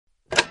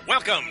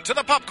Welcome to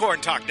the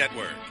Popcorn Talk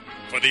Network,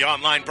 for the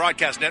online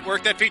broadcast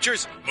network that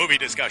features movie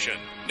discussion,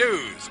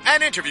 news,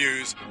 and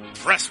interviews.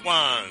 Press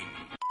 1.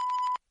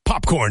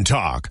 Popcorn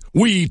Talk.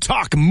 We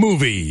talk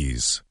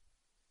movies.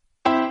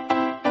 From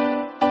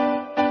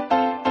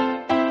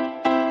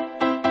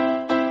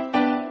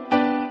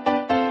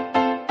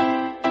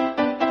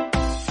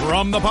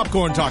the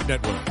Popcorn Talk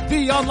Network,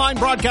 the online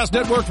broadcast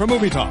network for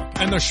movie talk,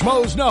 and the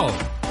schmoes know,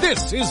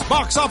 this is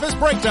Box Office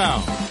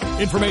Breakdown.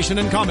 Information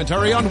and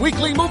commentary on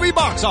weekly movie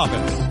box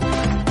office.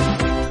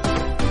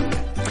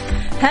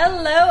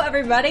 Hello,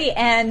 everybody,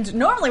 and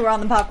normally we're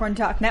on the Popcorn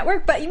Talk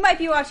Network, but you might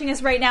be watching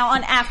us right now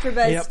on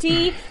AfterBuzz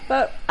TV,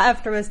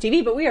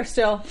 but we are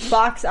still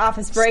Box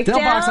Office Breakdown.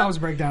 Still Box Office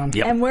Breakdown.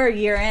 Yep. And we're a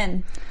year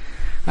in.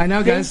 I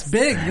know, guys.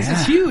 Big. This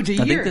is huge. A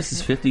year. I think this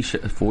is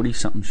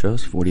 40-something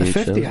shows, 48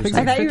 shows. I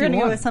thought you were going to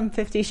go with some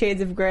 50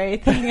 Shades of Grey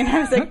thing, and I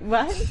was like,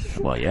 what?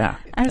 Well, yeah.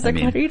 I was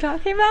like, what are you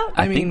talking about?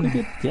 I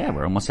mean,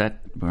 we're almost at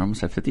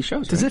 50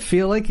 shows. Does it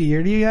feel like a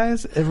year to you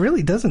guys? It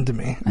really doesn't to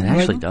me. It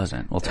actually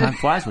doesn't. Well, time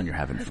flies when you're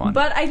having fun.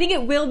 But I think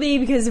it will be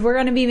because we're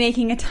going to be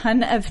making a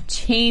ton of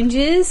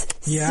changes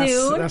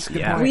soon. That's a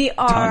good point. We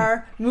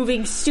are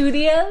moving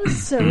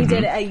studios, so we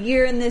did a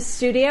year in this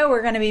studio.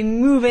 We're going to be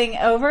moving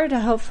over to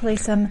hopefully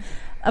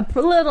a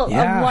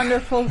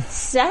wonderful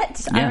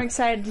set. Yeah. I'm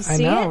excited to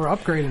see it. I know, we're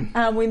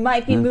upgrading. We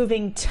might be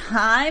moving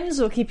times.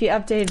 We'll keep you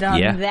updated on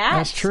that.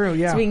 That's true,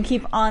 yeah. So we can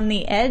keep on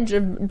the edge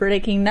of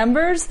breaking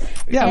numbers.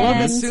 Yeah, a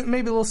little bit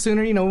maybe a little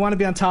sooner. We want to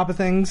be on top of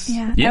things.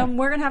 Yeah. And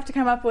we're going to have to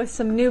come up with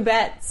some new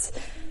bets.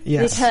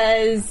 Yes.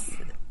 Because...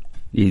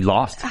 You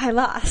lost. I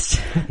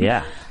lost.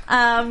 Yeah.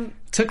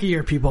 Took a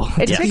year, people.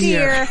 It took a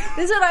year.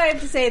 This is what I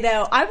have to say,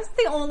 though. I was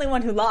the only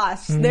one who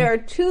lost. Mm-hmm. There are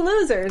two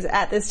losers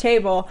at this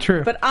table.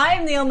 True. But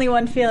I'm the only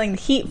one feeling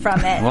the heat from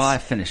it. Well, I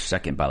finished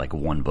second by like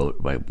one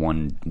vote, by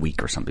 1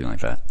 week or something like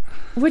that.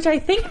 Which I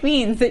think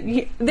means that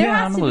there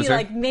has to be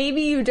like,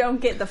 maybe you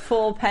don't get the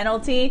full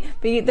penalty,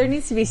 but there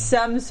needs to be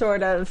some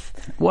sort of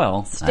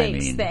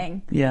stakes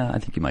thing. Yeah, I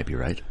think you might be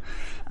right.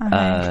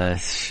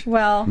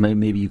 Well,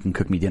 maybe you can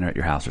cook me dinner at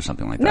your house or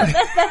something like No,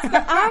 that. that's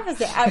the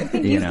opposite. I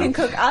think you can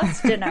cook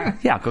us dinner.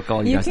 Yeah, I'll cook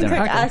all you guys dinner. You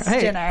can cook us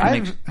dinner.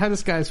 I've had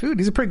this guy's food.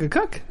 He's a pretty good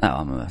cook.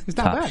 Oh, He's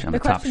not bad. I'm the a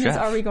top question chef. is,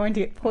 are we going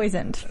to get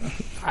poisoned?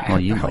 Well,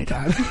 you might.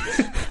 I'll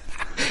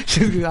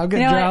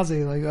get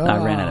drowsy. Like,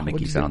 I ran out of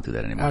Mickey, so I don't do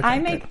that anymore. Okay, I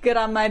make good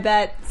on my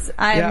bets.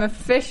 I am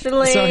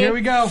officially... So here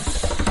we go.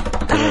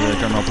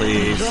 Drum roll,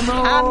 please. Drum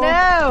roll.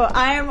 No,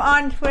 I am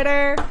on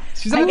Twitter.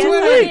 She's on Twitter.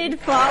 I need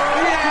followers.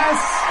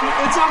 Yes,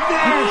 it's up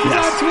there. She's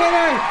on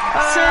Twitter.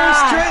 Sarah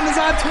Stratton is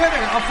on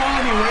Twitter. I'll follow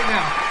you right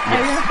now.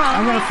 Yes.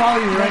 I'm going to follow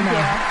you right now.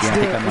 Yeah, I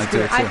think I might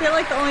do it too. I feel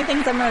like the only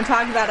things I'm going to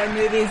talk about are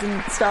movies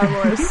and Star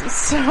Wars.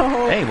 So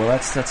hey, well,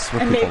 that's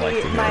what and people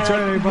maybe like to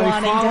hear. my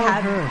wanting to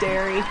have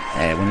dairy.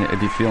 Hey,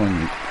 if you're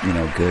feeling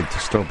good,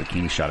 just throw a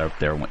bikini shot up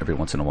there every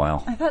once in a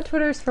while. I thought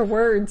Twitter's for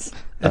words.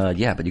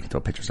 Yeah, but you can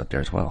throw pictures up there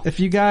as well. If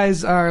you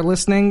guys are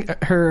listening,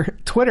 her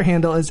Twitter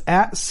handle is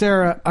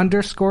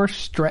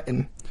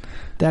 @Sarah_Stretton.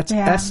 That's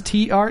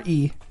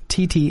STRETTON.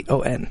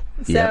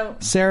 So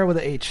Sarah with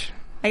an H.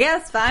 I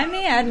guess find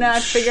me. I don't know how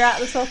to figure out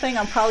this whole thing.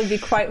 I'll probably be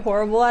quite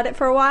horrible at it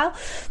for a while.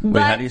 But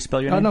wait, how do you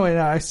spell your name? Oh, no, wait,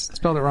 no, I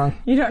spelled it wrong.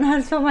 You don't know how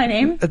to spell my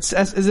name? Is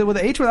it with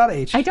an H or without an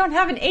H? I don't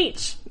have an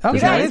H. Okay,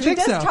 You guys, I didn't think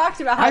we just so.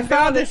 talked about how I've been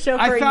on this show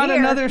for a year. I found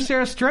another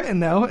Sarah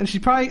Stratton, though, and she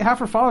probably, half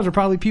her followers are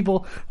probably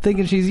people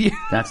thinking she's you.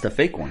 That's the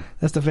fake one.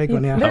 That's the fake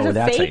one, yeah. There's a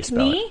that's how you fake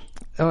spell me? it.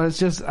 Oh, it's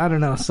just, I don't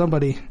know,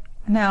 somebody.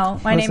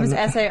 No, my name is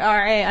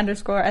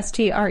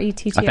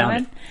SARA_STRETTON. I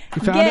found it.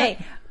 You found Gay. it?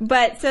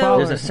 But so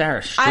There's a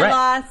Sarah Stretton. I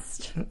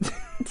lost.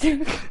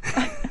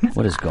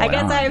 What is going on? I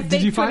guess I have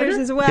Did you fake find Twitters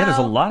her? as well. Yeah, there's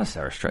a lot of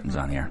Sarah Strattons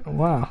on here.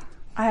 Wow.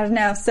 I don't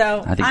know.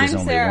 So I think I'm there's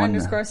only Sarah one.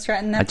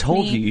 _Stratton. That's I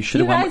told me. you you should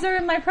have went. You guys are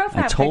in my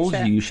profile I told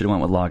picture. you should have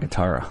went with La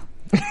Guitarra.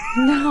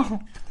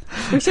 No.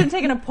 We should have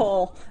taken a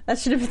poll. That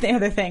should have been the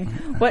other thing.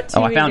 What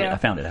TV Oh, I found do? it. I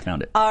found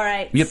it. All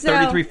right. You have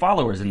 33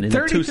 followers in 2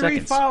 33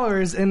 seconds.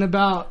 followers in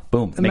about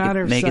Boom. a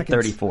matter of make seconds. it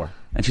 34.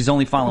 And she's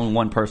only following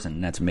one person,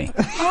 and that's me.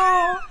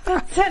 Oh,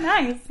 that's so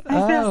nice.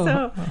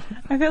 I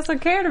feel so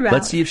cared about.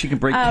 Let's see if she can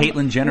break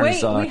Caitlyn Jenner's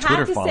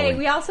Twitter following.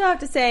 We also have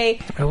to say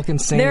I look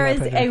insane there in is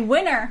that a picture.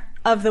 winner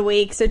of the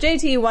week. So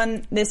JT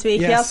won this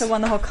week. He Yes. also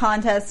won the whole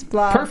contest.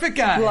 Blah. Perfect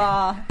guy.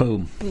 Blah.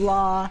 Boom.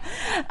 Blah.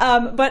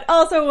 But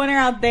also a winner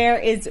out there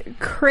is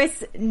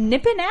Chris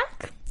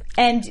Nipinak.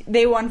 And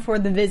they won for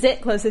The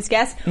Visit, closest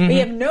guess. Mm-hmm. We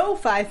have no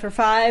 5 for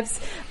 5s.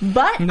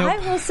 But Nope. I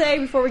will say,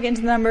 before we get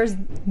into the numbers,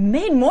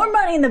 made more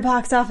money in the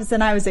box office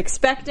than I was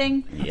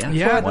expecting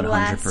Yeah, for the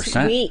last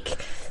 100%. week.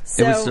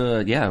 So, It was,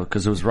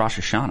 because it was Rosh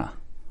Hashanah.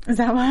 is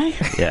that why?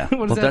 Yeah.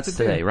 What does that that's have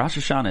to do? today. Rosh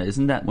Hashanah,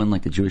 isn't that when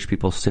like the Jewish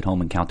people sit home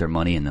and count their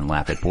money and then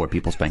laugh at poor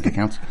people's bank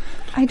accounts?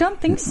 I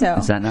don't think so.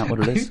 Is that not what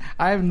it is?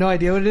 I have no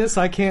idea what it is,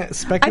 so I can't I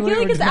speculate. feel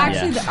like or it's deny.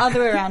 actually the other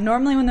way around.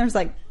 Normally when there's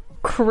like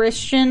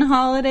Christian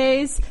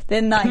holidays,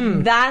 then like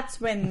that's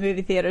when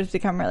movie theaters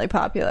become really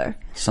popular.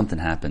 Something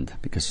happened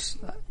because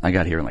I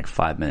got here in like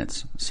 5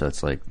 minutes, so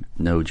it's like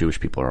no Jewish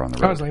people are on the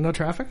road. I was like, no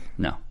traffic?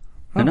 No,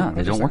 they don't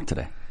interesting. work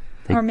today.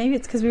 Or maybe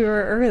it's because we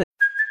were early.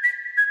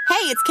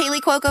 it's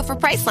Kaylee Cuoco for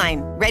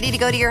Priceline. Ready to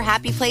go to your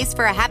happy place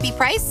for a happy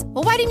price?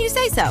 Well, why didn't you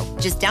say so?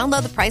 Just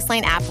download the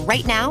Priceline app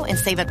right now and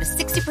save up to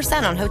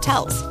 60% on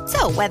hotels.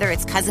 So whether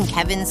it's Cousin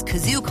Kevin's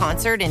Kazoo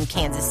Concert in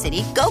Kansas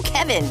City, go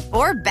Kevin,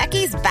 or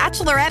Becky's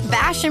Bachelorette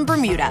Bash in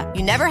Bermuda,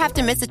 you never have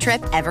to miss a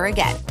trip ever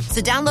again.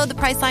 So download the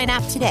Priceline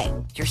app today.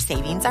 Your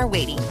savings are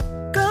waiting.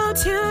 Go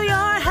to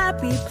your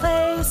happy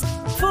place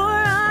for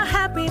a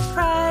happy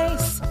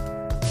price.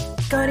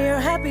 Go to your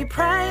happy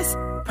price,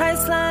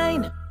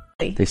 Priceline.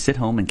 They sit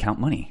home and count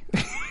money.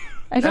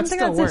 I don't think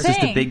that's a It's thing.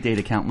 just a big day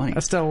to count money.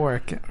 That still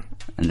work.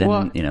 And then,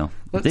 Well,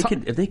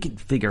 if they could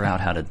figure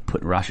out how to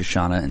put Rosh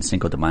Hashanah and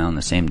Cinco de Mayo on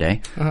the same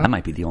day, I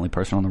might be the only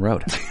person on the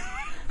road.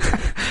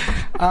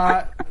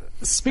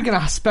 Speaking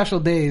of special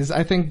days,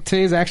 I think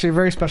today's actually a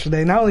very special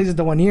day. Not only is it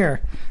the 1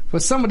 year,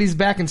 but somebody's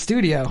back in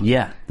studio.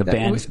 Yeah, the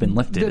band's been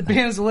lifted. The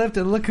band's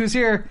lifted. Look who's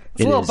here.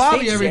 It's It little is. Bobby,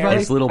 Hey,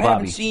 everybody. It's little I Bobby.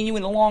 haven't seen you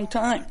in a long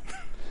time.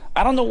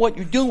 I don't know what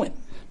you're doing,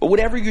 but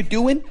whatever you're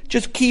doing,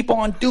 just keep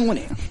on doing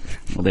it.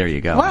 Well, there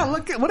you go. Wow,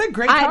 look at what a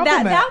great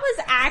compliment. That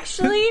was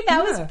actually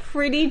Yeah. was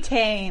pretty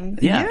tame.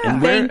 Yeah, Yeah.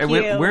 and Thank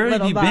where you, have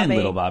little you been, Bobby.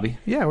 little Bobby?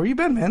 Yeah, where you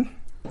been, man?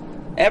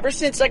 Ever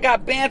since I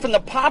got banned from the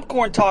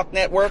Popcorn Talk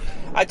Network,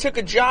 I took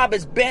a job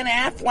as Ben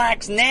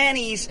Affleck's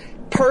nanny's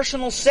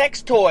personal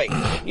sex toy.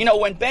 You know,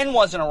 when Ben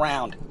wasn't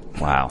around.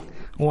 Wow.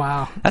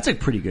 Wow. That's a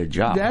pretty good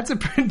job.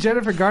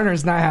 Jennifer Garner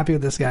is not happy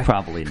with this guy.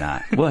 Probably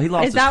not. Well, he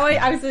lost Is that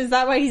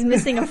why he's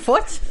missing a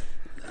foot?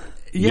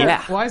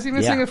 Yeah. Why is he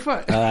missing a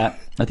foot? I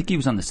think he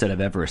was on the set of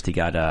Everest. He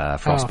got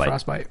frostbite.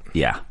 Frostbite.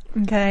 Yeah.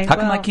 Okay. How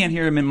come I can't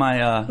hear him in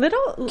my... Little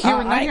Keira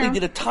I Knightley hear-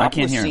 did a I can't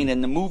topless hear him. scene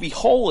in the movie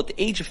Hole at the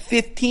age of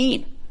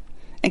 15.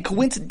 And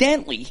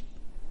coincidentally,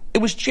 it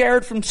was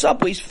Jared from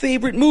Subway's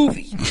favorite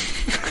movie.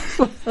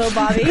 little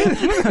Bobby?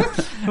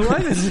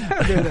 What is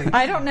that doing?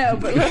 I don't know,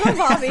 but little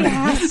Bobby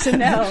has to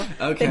know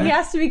Okay. that he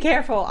has to be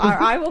careful, or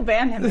I will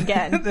ban him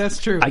again. That's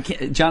true. I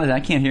can't, Jonathan, I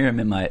can't hear him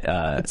in my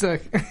It's a,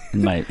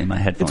 in my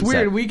headphones. it's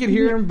weird. set. We could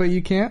hear him, but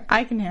you can't.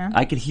 I can hear him.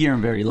 I could hear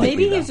him very lightly.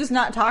 Maybe he's though. just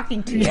not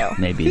talking to you.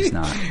 Maybe he's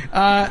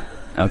not.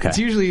 Okay. It's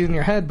usually in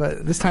your head,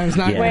 but this time it's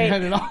not in your Wait,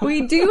 head at all.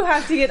 we do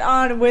have to get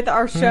on with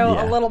our show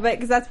Yeah. a little bit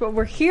because that's what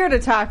we're here to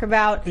talk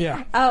about.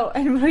 Yeah. Oh,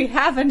 and we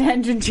have an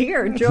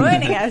engineer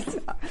joining us. Do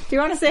you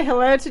want to say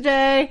hello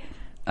today?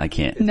 I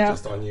can't. No.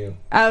 Just on you.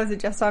 Oh, is it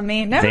just on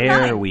me? Never There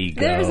mind. we go.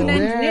 There's an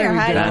engineer There we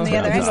hiding go. on the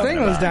That's other what I'm end. This talking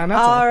thing was about. down.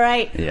 That's All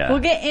right. Yeah. We'll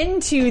get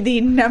into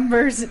the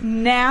numbers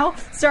now,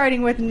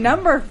 starting with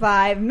number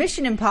 5,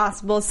 Mission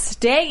Impossible,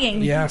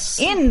 staying Yes.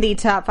 in the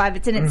top 5.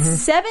 It's in its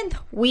 7th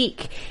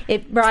week.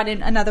 It brought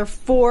in another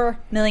 $4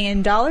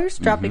 million,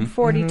 dropping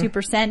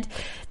 42%.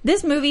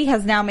 This movie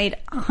has now made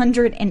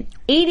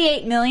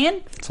 $188 million a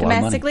lot of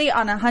domestically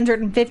on a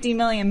 $150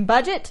 million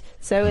budget,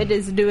 so it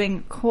is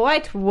doing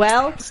quite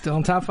well. Still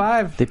in top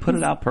 5. They put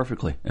it out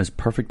perfectly. It was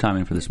perfect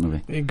timing for this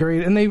movie.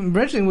 Agreed. And they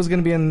originally was going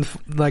to be in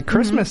like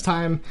Christmas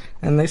time,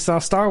 and they saw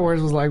Star Wars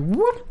was like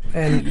whoop,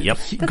 and Yep.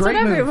 That's great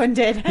what move. everyone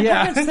did.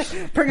 Yeah. Just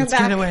like, bring them Let's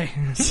back. get away.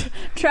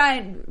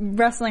 Try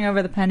wrestling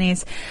over the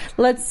pennies.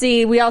 Let's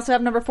see. We also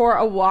have number 4,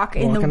 A Walk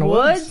in the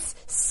Woods.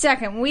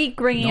 Second week,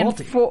 bringing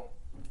Nolte. in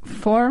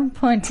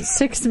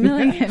 4.6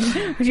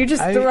 million. Would you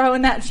just throw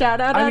in that shout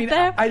out I out mean,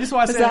 there? I just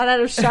wanna Was say- that out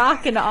of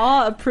shock and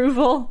awe,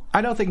 approval?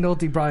 I don't think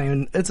Nolte brought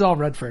in. It's all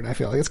Redford. I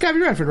feel like it's got to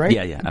be Redford, right?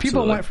 Yeah, yeah, People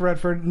absolutely. went for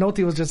Redford.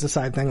 Nolte was just a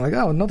side thing. Like,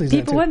 oh, Nolte's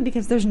People in it wouldn't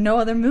because there's no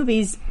other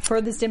movies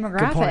for this too. demographic.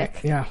 Good point.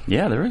 Yeah.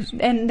 Yeah, there is.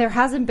 And there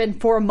hasn't been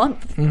for a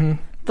month.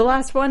 The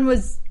last one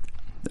was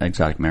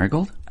Exotic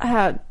Marigold?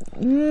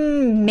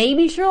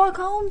 maybe Sherlock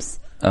Holmes.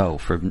 Oh,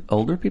 for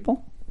older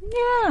people?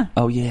 Yeah.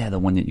 Oh, yeah, the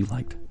one that you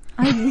liked.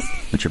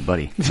 What's your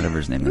buddy? Whatever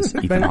his name is.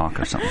 Ethan Hawke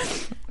or something.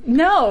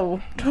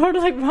 No,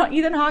 totally wrong.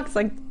 Ethan Hawke's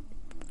like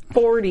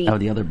 40. Oh,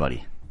 the other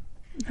buddy.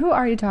 Who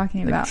are you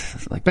talking about?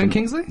 Like Ben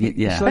Kingsley?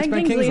 Yeah. So- Ben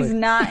Ben Kingsley's Kingsley.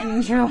 not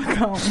in Sherlock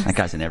Holmes. That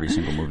guy's in every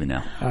single movie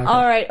now.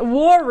 All right,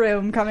 War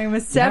Room coming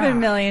with $7 Yeah.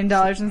 million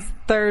in its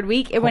third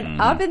week. It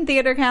went up in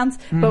theater counts,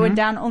 but went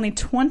down only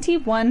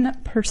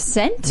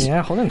 21%.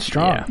 Yeah, holding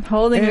strong. Yeah.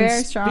 Holding And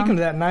very strong. Speaking of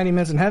that, 90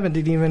 Minutes in Heaven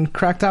didn't even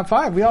crack top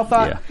 5. We all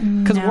thought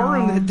because No. War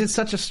Room did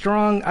such a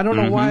strong. I don't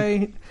know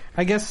why.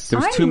 I guess There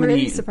was I'm too many.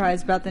 really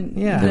surprised about the,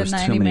 Yeah. the There was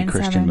 90 too many minutes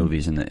Christian seven.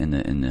 movies in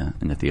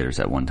the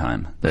theaters at one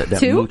time. That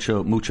Two?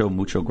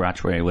 mucho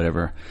grache,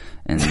 whatever,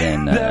 and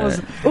then that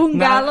was Un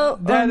not, Gallo,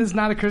 that is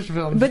not a Christian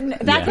film.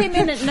 But that came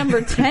in at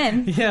number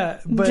 10. yeah,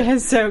 but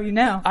Just so you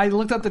know. I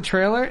looked up the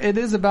trailer. It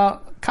is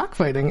about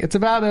cockfighting. It's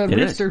about a It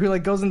rooster is. who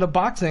like goes into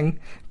boxing.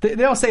 They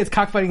don't say it's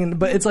cockfighting,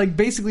 but it's like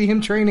basically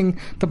him training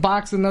to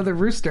box another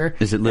rooster.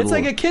 Is it little- It's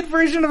like a kid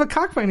version of a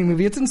cockfighting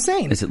movie. It's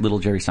insane. Is it Little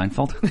Jerry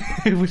Seinfeld?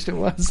 I wished it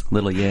was.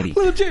 Little Yeti.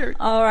 Little Jerry.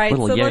 All right,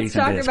 Little so Yetis let's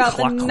talk and his about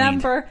clock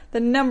cleaned. the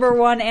number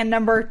 1 and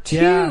number 2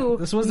 Yeah,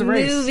 this was the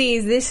race.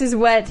 movies. This is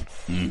what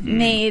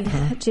made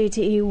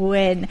JTE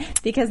win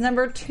because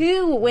number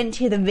 2 went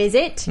to The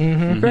Visit,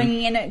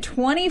 bringing in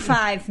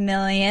 $25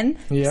 million.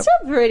 Yep. Still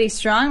pretty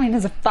strong. I mean, it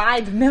has a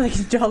 $5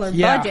 million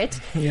Yeah. budget.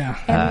 Yeah.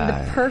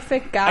 And the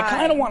perfect guy. I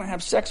kind of want to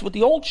have sex with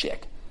the old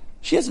chick.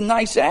 She has a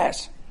nice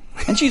ass,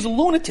 and she's a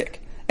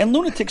lunatic. and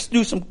lunatics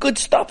do some good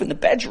stuff in the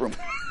bedroom.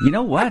 You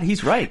know what?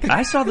 He's right.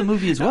 I saw the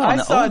movie as well. I And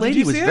the saw it. old Did lady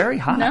you was see it? very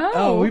hot. No.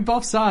 Oh, we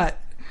both saw it.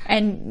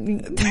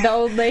 And the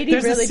old lady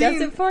There's a really does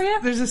scene- it for you?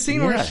 There's a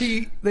scene Yeah.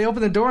 where they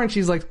open the door and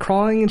she's like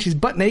crawling and she's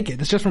butt naked.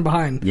 It's just from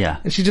behind. Yeah.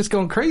 And she's just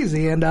going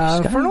crazy. And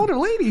for an older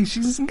lady,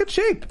 she's in good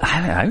shape.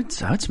 I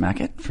would smack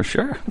it for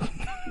sure.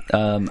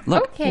 Look,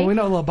 Okay. Well, we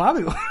know little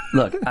Bobby.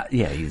 look.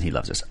 Yeah, he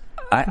loves this.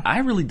 I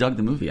really dug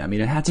the movie. I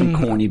mean, it had some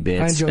corny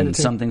bits, enjoyed and it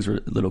too. some things were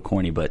a little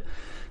corny, but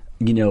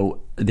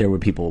there were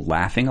people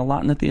laughing a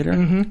lot in the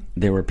theater.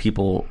 There were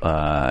people,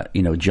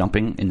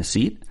 jumping in the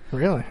seat.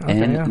 Really? Okay,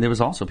 And yeah. there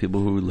was also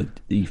people who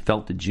you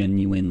felt the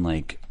genuine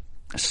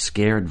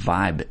scared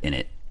vibe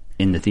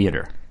in the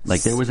theater.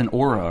 Like there was an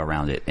aura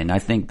around it, and I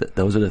think that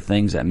those are the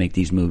things that make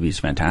these movies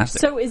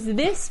fantastic. So is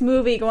this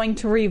movie going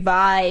to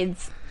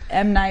revive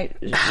M. Night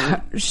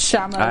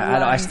Shyamalan's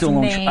I still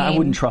don't. name? I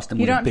wouldn't trust him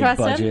You with a don't big trust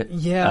budget. him?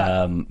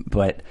 Yeah.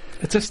 But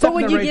It's a step But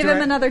would in the you right give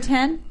him another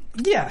 10?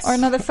 Yes. Or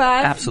another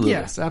 5? absolutely,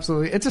 Yes,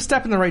 absolutely. It's a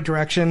step in the right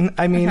direction.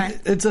 I mean, Okay.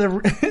 it's a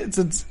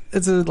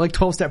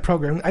 12-step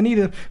program. I need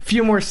a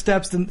few more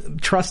steps to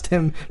trust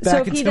him So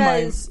back if he into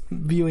my does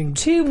viewing.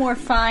 2 more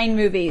fine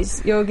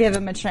movies, you'll give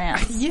him a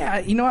chance. Yeah,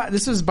 you know what?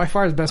 This was by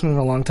far his best movie in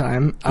a long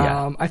time.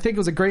 Yeah. I think it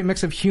was a great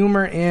mix of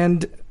humor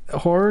and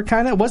horror,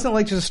 kind of. It wasn't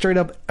like just straight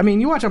up. I mean,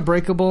 you watch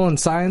Unbreakable and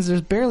Signs,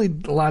 there's barely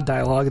a lot of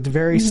dialogue. It's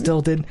very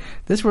stilted.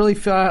 This really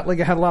felt like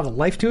it had a lot of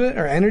life to it,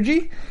 or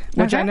energy,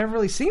 which Okay. I never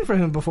really seen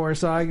from him before.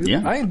 So I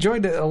Yeah.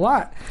 enjoyed it a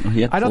lot.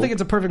 He had I don't full- think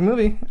it's a perfect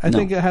movie. I No.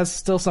 think it has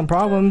still some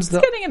problems.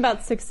 It's getting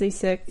about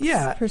 66%.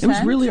 Yeah, it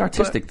was really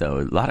artistic though.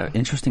 A lot of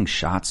interesting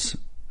shots. It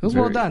was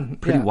well done.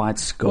 Pretty Yeah. wide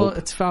scope. Well,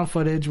 it's found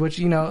footage, which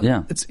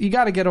Yeah. it's you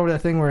got to get over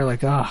that thing where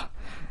like,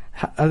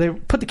 they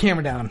put the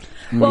camera down.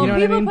 Well, you know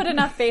what I people mean? put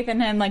enough faith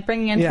in him, like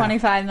bringing in Yeah.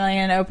 $25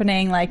 million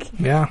opening. Like,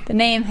 Yeah. the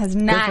name has for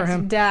not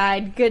him.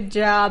 died. Good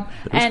job.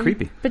 But it was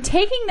creepy. But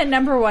taking the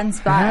number 1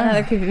 spot, Yeah.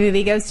 another creepy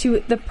movie, goes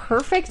to The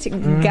Perfect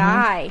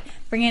Guy,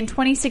 bringing in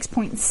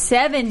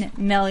 $26.7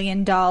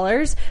 million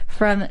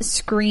from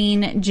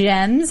Screen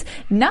Gems.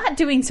 Not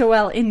doing so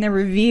well in the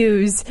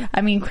reviews.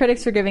 I mean,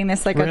 critics are giving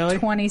this like Really? a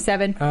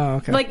 27. Oh,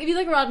 okay. Like, if you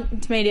look at Rotten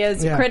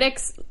Tomatoes, Yeah.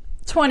 critics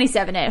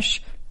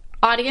 27-ish.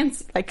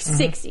 Audience, like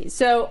 60.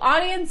 So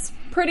audience,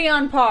 pretty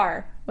on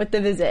par with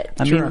The Visit.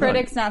 I mean,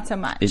 Critics, not so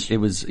much. It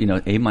was,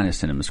 A-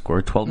 cinema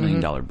score, $12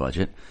 million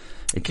budget.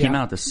 It came Yeah.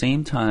 out at the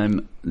same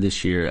time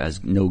this year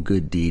as No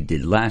Good Deed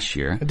did last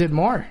year. It did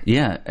more.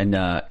 Yeah, and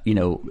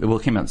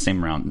it came out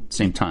the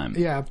same time.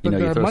 Yeah, you but you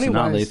the throw Sanaa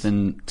money-wise-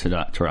 Lathan,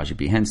 Taraji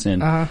P. Henson,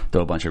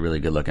 throw a bunch of really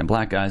good-looking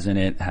black guys in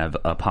it, have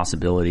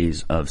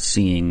possibilities of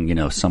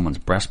seeing someone's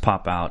breast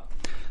pop out.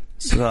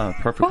 It's a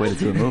perfect way to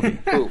do a movie.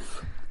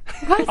 Oof.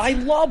 I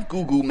love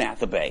Gugu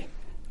Mathabay.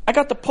 I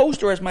got the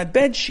poster as my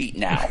bed sheet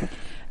now.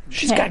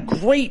 She's got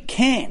great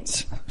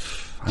cans.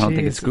 I don't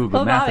think it's Jeez.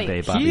 Google Well, Bobby,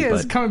 Mathabay, Bobby, He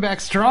is but coming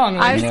back strong.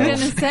 I was Like, going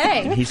to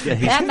say, He's-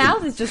 that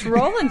mouth is just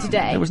rolling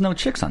today. there was no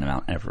chicks on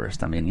Mount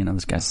Everest. I mean,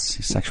 this guy's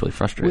sexually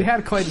frustrated. we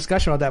had quite a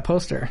discussion about that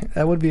poster.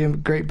 That would be a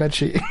great bed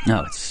sheet.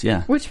 No, it's,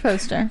 yeah. Which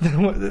poster?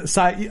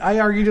 Side, I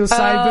argued it was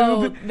side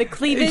boob. The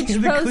cleavage The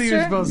poster?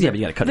 cleavage poster. Yeah, but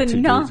you gotta cut The the two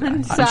dudes out. I'm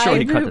non-side sure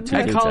he cut the boob. two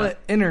I dudes call out. it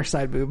inner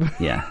side boob.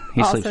 Yeah,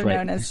 he Also sleeps right.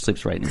 known as He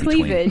sleeps right in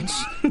between. Cleavage.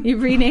 You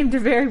renamed a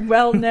very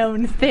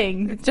well-known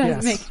thing. It doesn't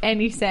Yes. make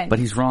any sense. But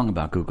he's wrong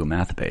about Gugu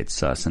Mathabay. It's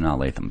Sanaa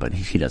Lathan, but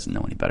he doesn't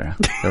know any better.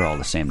 They're all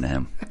the same to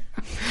him.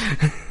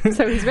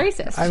 So he's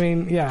racist. I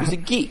mean, yeah. He's a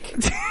geek.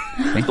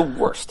 He's the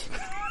worst.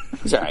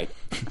 He's all right.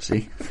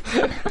 See?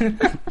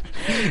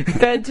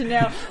 Good to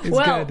know.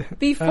 Well, good.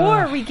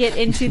 before we get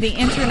into the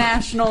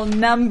international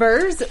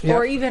numbers Yep.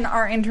 or even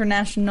our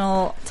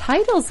international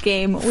titles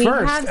game, we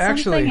First, have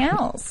actually, something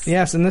else.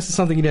 Yes, and this is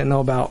something you didn't know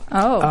about.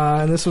 Oh.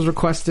 And this was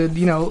requested.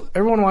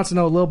 Everyone wants to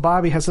know, Lil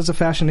Bobby has such a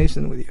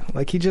fascination with you.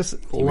 Like, he just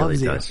He loves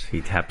really you. does.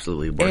 He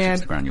absolutely worships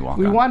And the ground you walk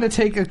we on. wanted to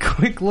take a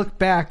quick look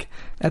back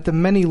at the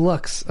many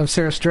looks of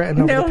Sarah Stratton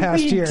over No, the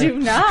past we year. do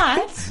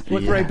not.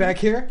 Look right back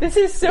here. This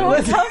is so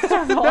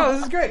uncomfortable. No,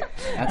 this is great.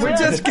 We're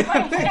just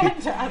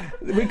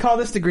we call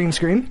this the green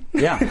screen.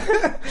 Yeah.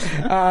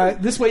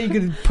 This way you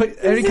can put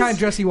any kind of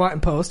dress you want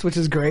in post, which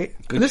is great.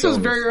 Good This was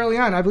shoulders. very early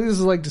on. I believe this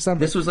was like December.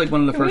 This was like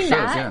one of the Can first we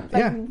shows, not, yeah.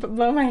 Yeah.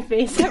 blow my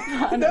face up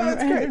on No,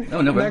 that's great.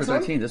 No, November Next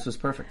one? 13th. This was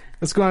perfect.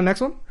 Let's go on to the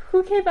next one.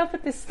 Who came up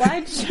with this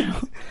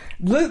slideshow?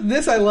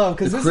 This I love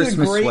because The this is a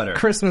Christmas great sweater.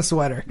 Christmas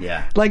sweater.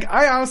 Yeah. Like,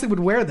 I honestly would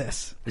wear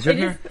this. Is your It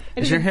hair is- it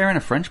is is- your hair in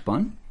a French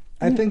bun?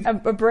 I think A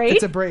braid?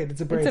 It's a braid.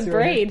 It's a braid. It's a See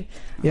right here? braid.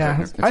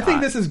 Yeah, It's I think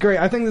hot. this is great.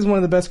 I think this is one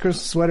of the best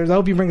Christmas sweaters. I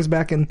hope he brings us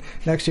back in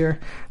next year.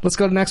 Let's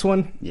go to the next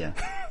one. Yeah.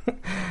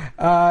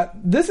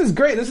 This is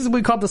great. This is what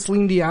we call the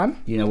Celine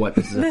Dion. You know what?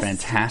 This is a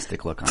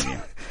fantastic look on you.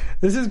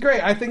 This is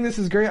great. I think this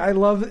is great. I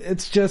love it.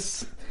 It's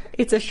just,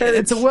 It's a shirt.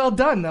 it's a well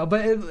done though,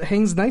 but it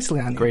hangs nicely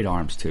on you. Great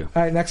arms too.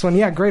 All right, next one.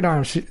 Yeah, great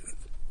arms.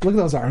 Look at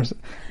those arms.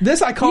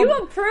 This I call... You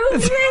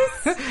approved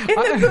this? In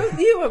the booth,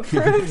 you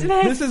approved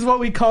this? This is what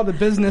we call the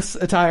business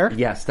attire.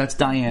 Yes, that's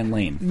Diane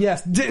Lane.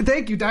 Yes.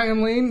 Thank you,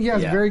 Diane Lane.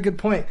 Yes, Yeah. very good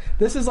point.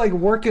 This is like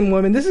working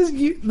women. This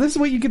is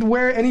what you could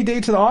wear any day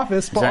to the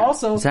office, but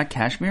also... Is that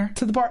cashmere?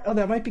 To the bar. Oh,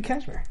 that might be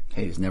cashmere.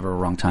 Hey, there's never a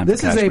wrong time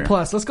This for is cashmere.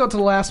 A+. Let's go to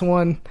the last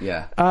one.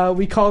 Yeah.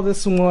 We call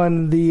this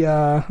one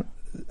the...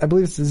 I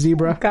believe it's the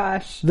zebra.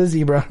 Gosh. The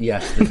zebra.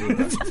 Yes, the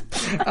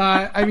zebra.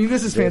 I mean,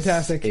 this is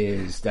fantastic.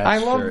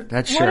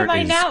 That shirt What am I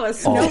is now, a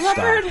snow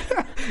all-star.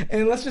 leopard?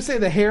 And let's just say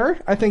the hair,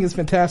 I think, is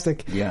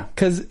fantastic. Yeah.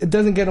 Because it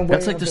doesn't get away.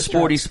 That's like of the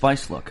Sporty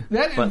straps. Spice look.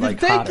 That, but like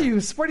thank hotter. you,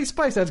 Sporty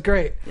Spice. That's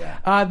great.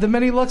 Yeah. The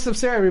many looks of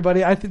Sarah,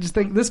 everybody. I just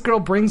think this girl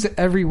brings it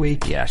every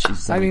week. Yeah,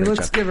 she's. I mean, great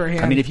let's job. give her a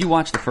hand. I mean, if you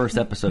watch the first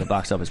episode of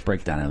Box Office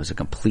Breakdown, it was a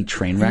complete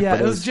train wreck. Yeah,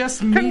 but it was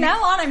just me. From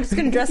now on, I'm just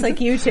going to dress like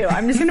you two.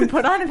 I'm just going to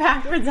put on a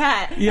backwards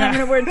hat. Yeah. And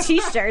I'm going to wear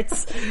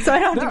T-shirts so I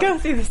don't have to go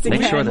through this again.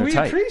 Make sure they're we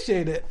tight.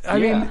 appreciate it. I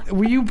Yeah.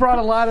 mean, you brought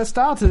a lot of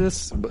style to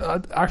this.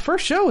 Our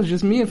first show was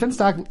just me and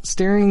Finstock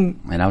staring.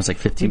 And I was like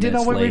 15 We didn't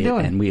minutes know what we were late,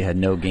 doing. and we had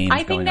no games I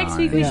think going next on.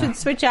 week we Yeah. should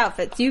switch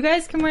outfits. You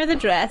guys can wear the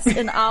dress,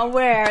 and I'll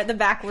wear the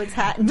backwards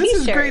hat and This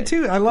T-shirt. is great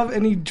too. I love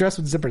any dress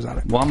with zippers on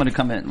it. Well, I'm going to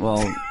come in. Well,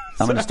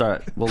 I'm going to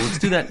start. Well, let's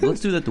do that.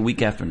 Let's do that the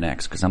week after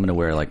next because I'm going to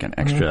wear like an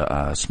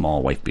extra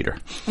small wife beater.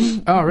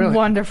 Oh, really?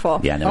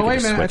 Wonderful. Yeah. And then Oh, we wait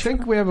a can minute. I switch.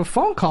 think we have a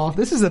phone call.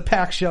 This is a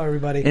packed show,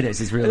 everybody. It is.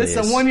 It really It's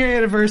is. a 1 year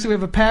anniversary. We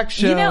have a packed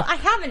show. You know, I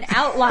have an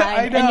outline,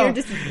 I know. and you're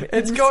just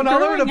it's going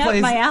all over the screwing up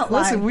place. my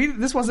outline. Listen,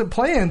 this wasn't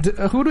planned.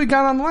 Who do we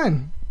got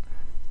online?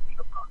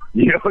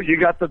 You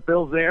got the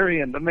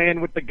Bilzerian, the man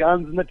with the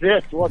guns and the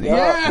tits. What's up?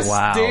 Yes,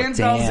 Wow, Dan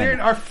Dan.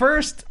 Bilzerian, our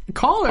first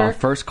caller. Our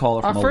first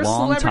caller from Our a first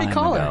long celebrity time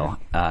caller.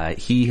 ago.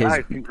 He has.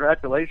 Guys,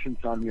 congratulations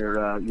on your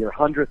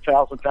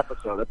 100,000th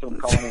episode. That's what I'm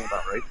calling in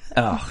about, right?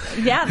 Oh,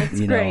 Yeah, that's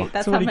You know, great. That's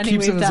That's how what he many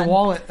keeps we've in his done.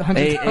 wallet.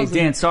 hey, 100,000.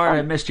 Dan. Sorry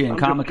I missed you in I'm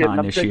just Comic kidding. Con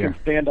I'm this taking year.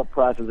 stand-up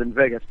classes in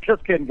Vegas.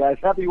 Just kidding, guys.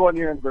 Happy 1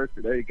 year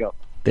anniversary. There you go.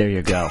 There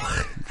you go.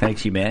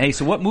 Thanks, you man. Hey,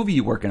 so what movie are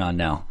you working on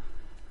now?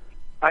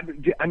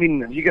 I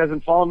mean, you guys been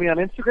following me on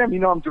Instagram? You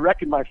know I'm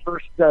directing my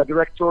first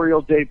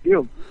directorial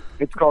debut.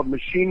 It's called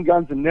Machine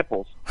Guns and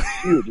Nipples.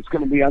 Huge. It's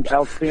going to be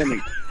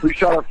outstanding. We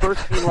shot our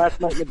first scene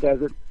last night in the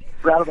desert.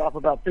 Routed off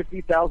about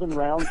 50,000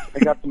 rounds. I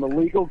got some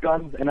illegal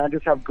guns, and I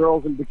just have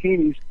girls in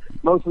bikinis,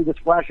 mostly just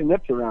flashing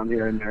nips around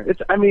here and there.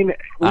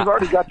 We've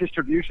already got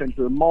distribution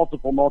through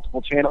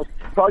multiple channels.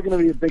 Probably going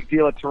to be a big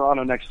deal at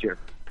Toronto next year.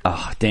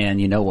 Oh, Dan,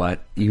 you know what?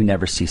 You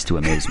never cease to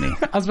amaze me.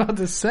 I was about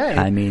to say.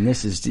 I mean,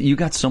 you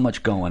got so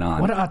much going on.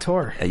 What an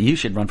auteur. You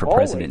should run for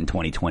president in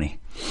 2020.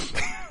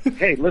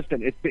 Hey,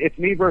 listen, it's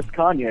me versus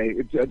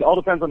Kanye. It all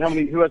depends on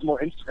who has more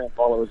Instagram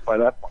followers by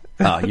that point.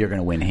 Oh, you're going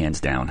to win hands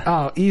down.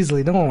 Oh,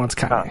 easily. No one wants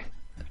Kanye.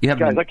 You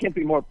haven't Guys, been- I can't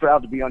be more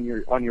proud to be on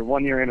your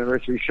 1 year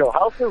anniversary show.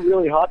 How's the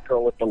really hot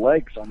girl with the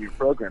legs on your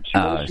program? She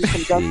want to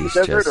shoot some guns in the she's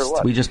desert or just,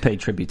 what? we just paid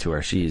tribute to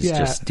her. She's Yeah.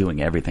 just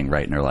doing everything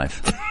right in her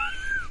life.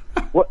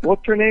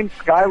 What's her name?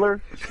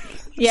 Skylar?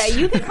 Yeah,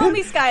 you can call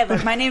me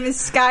Skylar. My name is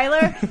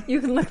Skylar.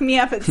 You can look me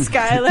up at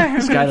Skylar. We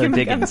Skylar can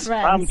become Diggins.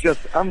 friends.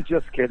 I'm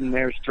just kidding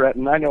there,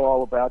 Stratton. I know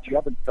all about you.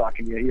 I've been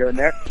stalking you here and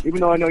there. Even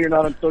though I know you're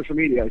not on social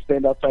media, I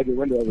stand outside your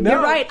window every day.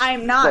 You're right. I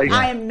am not. Yeah.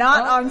 I am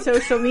not on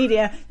social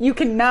media. You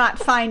cannot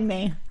find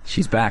me.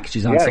 She's back.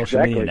 She's on Yeah, social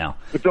exactly. media now.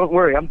 But don't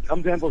worry, I'm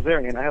Dan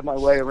Bilzerian. I have my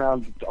way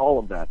around all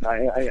of that.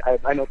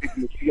 I know people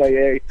in the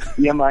CIA,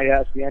 the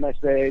MIS, the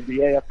NSA,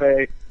 the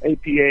AFA,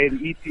 APA,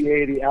 the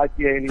EPA, the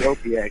IPA, and the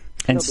OPA.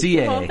 And Well,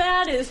 CAA.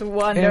 that is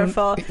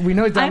wonderful. And we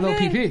know he's down I'm low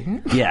gonna-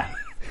 PP. Yeah.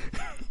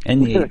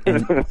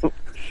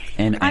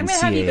 And I'm going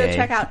to have you go CAA.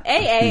 check out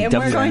AA, and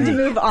we're going to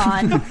move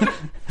on.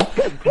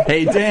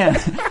 Hey, Dan.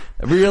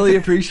 I really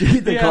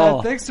appreciate the Yeah,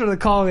 call. thanks for the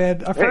call,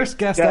 man. Our first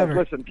guest guys, ever.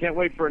 Listen, can't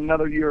wait for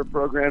another year of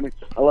programming.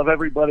 I love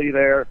everybody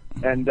there,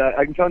 and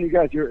I can tell you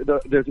guys,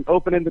 there's an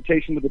open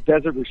invitation to the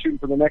desert. We're shooting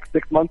for the next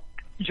 6 months.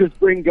 Just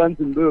bring guns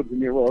and boobs, and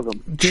you're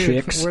welcome. Dude,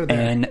 Chicks we're there.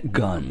 and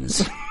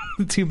guns.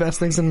 The two best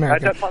things in I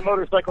America. got my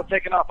motorcycle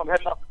taking off. I'm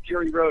heading off the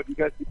Fury Road. You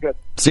guys be good.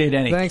 See you,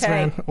 Denny. Thanks, Okay,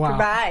 man. Wow.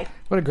 goodbye.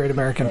 What a great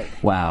American.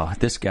 Wow,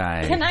 this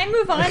guy. Can I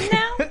move on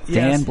now? Dan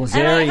Yes. And I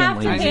Blazarian, have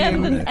to ladies hand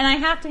and the, gentlemen. and I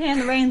have to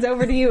hand the reins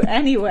over to you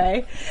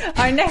anyway.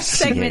 Our next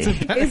segment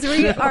is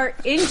we are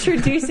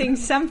introducing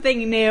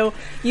something new.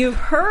 You've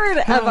heard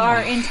of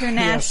our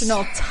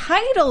international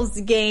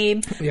titles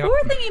game. Yep. But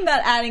we're thinking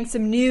about adding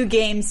some new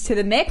games to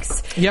the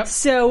mix. Yep.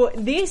 So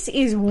this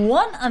is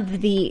one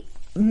of the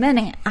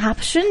many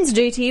options.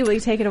 JT, will you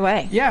take it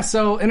away? Yeah,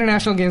 so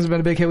international games have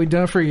been a big hit. We've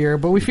done it for a year,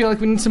 but we feel like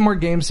we need some more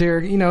games here.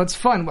 You know, it's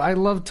fun. I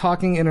love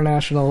talking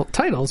international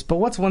titles, but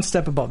what's one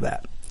step above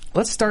that?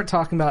 Let's start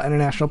talking about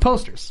international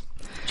posters.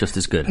 Just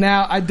as good.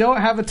 Now, I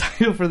don't have a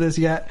title for this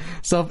yet,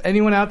 so if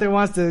anyone out there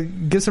wants to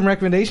give some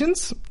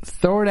recommendations,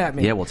 throw it at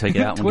me. Yeah, we'll take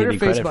it out and we'll Twitter,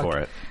 give you credit Facebook. for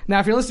it. Now,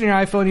 if you're listening to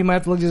your iPhone, you might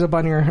have to look this up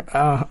on your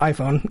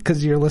iPhone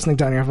because you're listening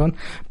to it on your iPhone.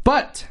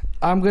 But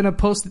I'm going to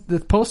post the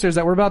posters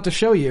that we're about to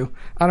show you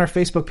on our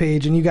Facebook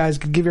page, and you guys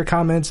can give your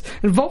comments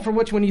and vote for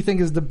which one you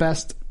think is the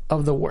best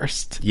of the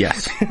worst.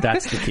 Yes,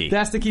 that's the key.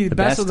 That's the key. The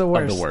best of the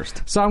worst.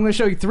 worst. So I'm going to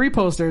show you 3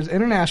 posters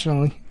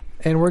internationally.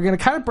 and we're going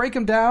to kind of break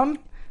them down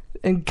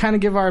and kind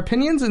of give our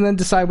opinions, and then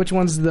decide which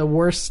one's the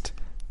worst,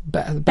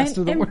 best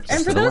of the worst.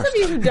 And for those of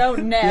you who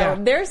don't know, Yeah.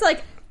 there's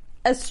like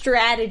a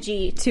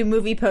strategy to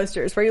movie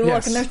posters where you look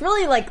Yes. and there's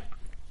really like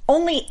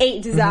only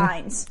 8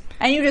 designs.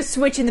 And you just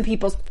switch in the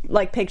people's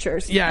like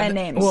pictures and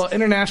names. Well,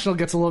 international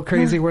gets a little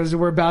crazy, whereas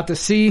we're about to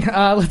see.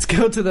 Let's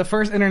go to the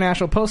first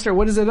international poster.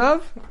 What is it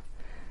of?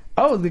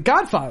 Oh, The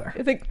Godfather.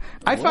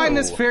 I find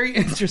this very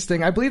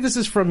interesting. I believe this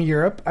is from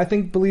Europe.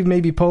 Believe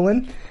maybe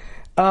Poland.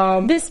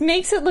 This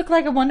makes it look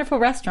like a wonderful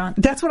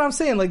restaurant. That's what I'm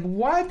saying. Like,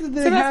 why did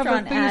they It's a have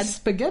restaurant thing of ad.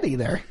 spaghetti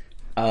there?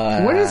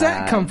 Where does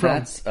that come from?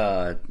 That's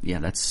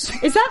that's.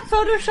 Is that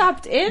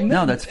photoshopped in?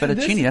 No, that's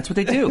fettuccine. That's what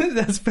they do.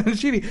 That's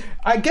fettuccine.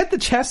 I get the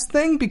chess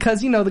thing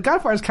because, The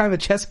Godfather is kind of a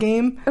chess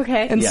game.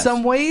 Okay. In Yes.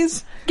 some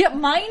ways. Get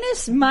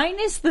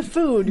minus the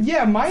food.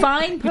 Yeah,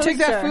 Fine you poster. take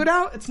that food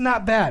out, it's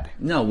not bad.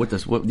 No, with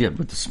this. With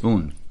the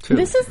spoon too.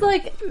 This is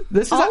like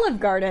This is Olive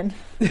Garden.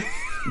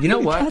 You know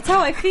what? That's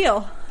how I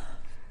feel.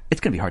 It's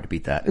gonna be hard to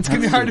beat that. It's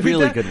going to be That's hard a to beat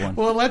really that. good one.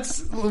 Well,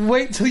 let's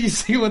wait till you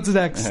see what's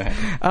next.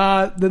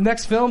 The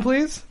next film,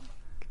 please.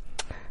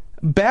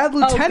 Bad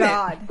Lieutenant.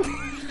 Oh,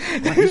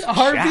 God.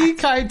 Harvey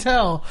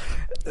Keitel.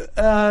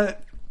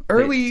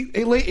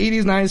 Late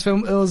 80s, 90s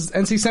film. It was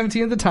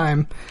NC-17 at the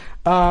time.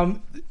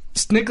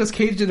 Nicolas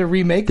Cage did a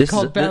remake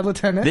called Bad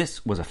Lieutenant.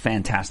 This was a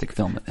fantastic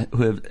film.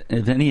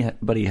 If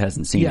anybody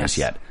hasn't seen this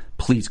yet,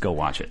 please go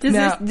watch it.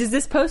 Does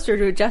this poster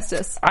do it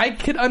justice? I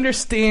could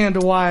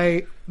understand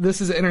why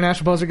this is an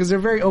international poster because they're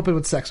very open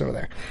with sex over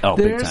there. Oh,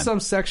 big There's time. some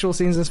sexual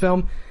scenes in this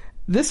film.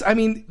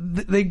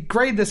 They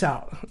grade this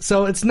out.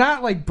 So it's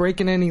not like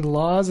breaking any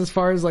laws as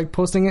far as like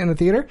posting it in the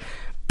theater.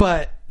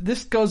 But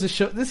this goes to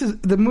show,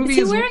 the movie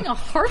Is he wearing a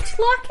heart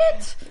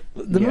locket?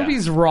 The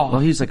movie's raw. Well,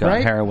 he's like on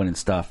right? heroin and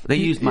stuff. They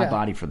used my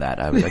body for that.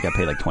 I got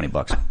paid like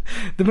 $20.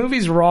 The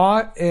movie's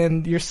raw,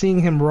 and you're seeing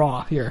him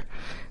raw here.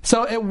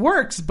 So it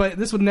works, but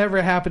this would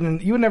never happen.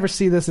 You would never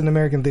see this in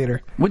American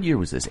theater. What year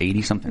was this?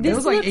 80 something. It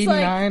was like looks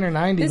 89 or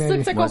 90. This maybe.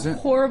 looks like Was a it?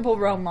 horrible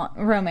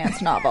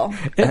romance novel.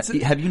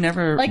 Have you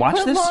never Like watched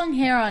put this? long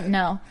hair on.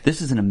 No,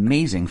 This is an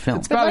amazing film.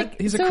 It's about like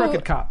he's a so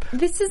crooked cop.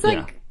 This is Yeah.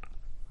 like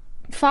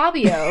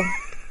Fabio.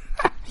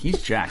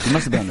 He's jacked. He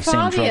must have been on the same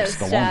Fabio drugs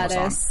Stallone was on.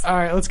 status. All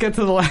right, let's get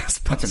to the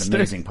last poster. That's an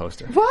amazing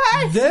poster.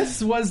 What?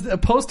 This was a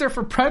poster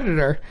for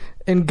Predator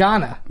in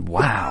Ghana.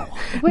 Wow.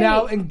 Wait.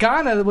 Now, in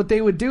Ghana, what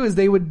they would do is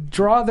they would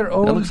draw their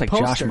own That looks like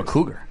posters. Josh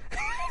McCougar.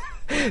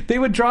 They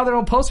would draw their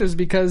own posters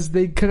because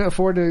they couldn't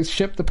afford to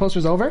ship the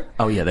posters over.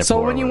 Oh, yeah, they're So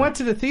poor when you over went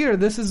to the theater,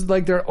 this is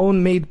like their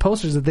own made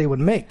posters that they would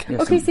make.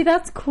 Okay, see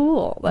that's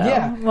cool though.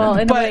 Yeah. Well, in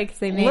a But way, because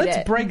they made let's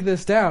it. break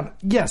this down.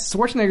 Yes,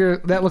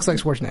 Schwarzenegger, that looks like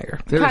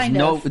Schwarzenegger. There's Kind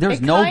no, of. there's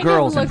It no kind of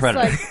girls in looks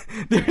Predator.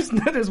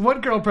 like- There's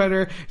one girl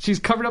Predator. She's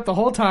covered up the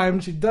whole time.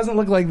 She doesn't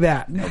look like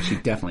that. No, she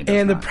definitely does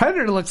And not. the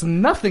Predator looks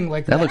nothing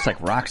like that. That looks like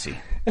Roxy.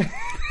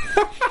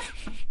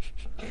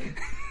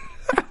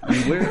 I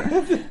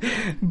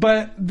mean,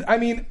 But I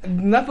mean,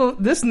 nothing.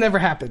 This never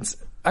happens.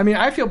 I mean,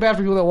 I feel bad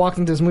for people that walked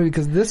into this movie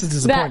because this is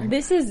disappointing.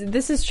 this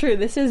is true.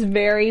 This is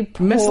very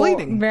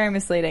Misleading. Very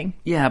misleading.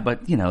 yeah,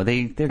 but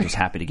they're just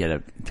happy to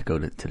to go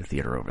to the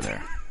theater over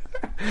there.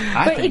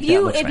 But if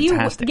you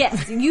fantastic.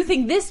 yes, you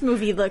think this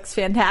movie looks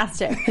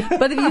fantastic.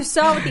 But if you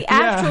saw what the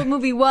actual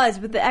movie was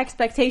with the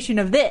expectation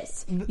of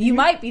this, you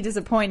might be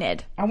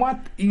disappointed.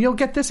 You'll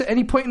get this at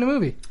any point in the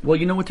movie. Well,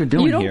 you know what they're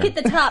doing You don't here. get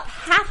the top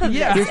half of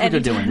Yeah. this. Here's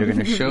what they're anytime. doing. They're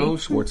going to show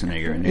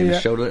Schwarzenegger, and they're going Yeah. to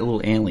show the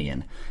little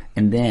alien,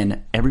 and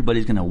then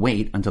everybody's going to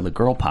wait until the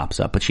girl pops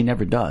up, but she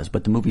never does.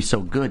 But the movie's so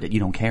good that you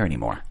don't care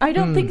anymore. I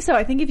don't think so.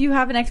 I think if you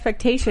have an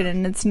expectation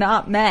and it's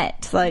not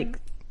met, like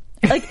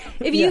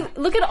if you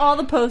look at all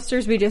the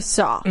posters we just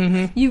saw,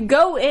 you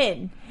go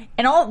in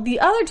and all the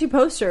other two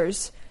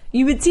posters,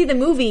 you would see the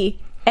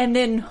movie and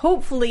then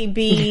hopefully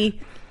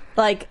be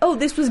like, oh,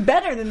 this was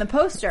better than the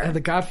poster. The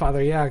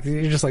Godfather, yeah. 'Cause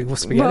you're just like, well,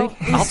 spaghetti?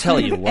 I'll tell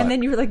you what. And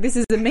then you were like, this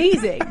is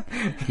amazing.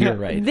 You're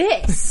right.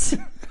 This.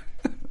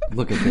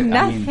 Look at this.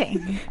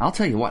 Nothing. I'll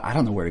tell you what. I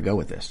don't know where to go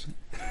with this.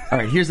 All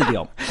right, here's the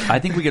deal. I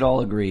think we could all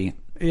agree.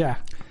 Yeah.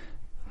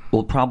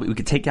 We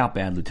could take out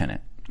Bad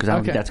Lieutenant because I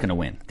don't think Okay. that's going to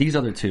win. These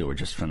other two are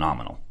just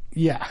phenomenal.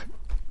 Yeah.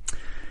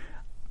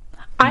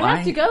 I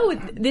have to go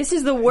with this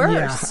is the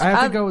worst. Yeah. I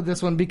have to go with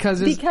this one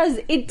because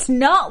it's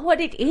not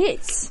what it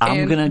is.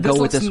 I'm going to go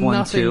with this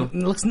one too. It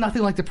looks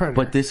nothing like the Predator.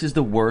 But this is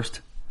the worst,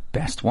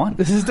 best one.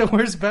 This is the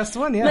worst, best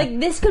one, yeah. Like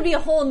this could be a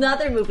whole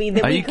nother movie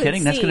that Are we you could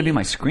kidding? That's see. going to be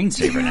my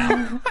screensaver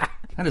now.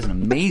 That is an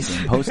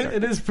amazing poster.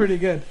 It is pretty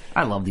good.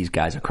 I love these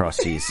guys across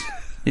seas.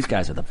 These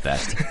guys are the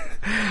best.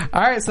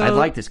 All right, so I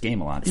like this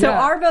game a lot. So Yeah.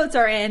 our votes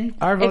are in.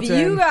 Our votes if are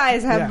you in.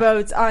 guys have Yeah.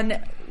 votes on,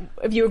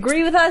 if you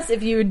agree with us,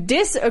 if you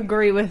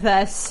disagree with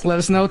us, let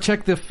us know.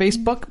 Check the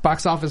Facebook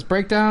Box Office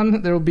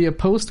Breakdown. There will be a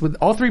post with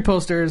all three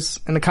posters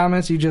in the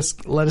comments. You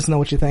just let us know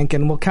what you think,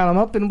 and we'll count them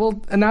up, and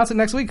we'll announce it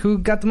next week who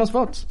got the most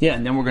votes. Yeah,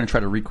 and then we're going to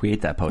try to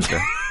recreate that poster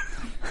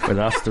with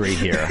us three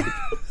here.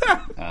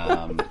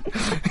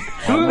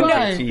 Who am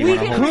I?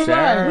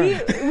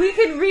 we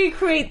could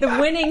recreate the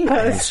winning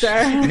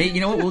poster. You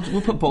know what?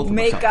 We'll put both of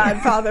Make us up there.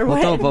 Godfather We'll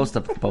win. throw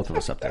both of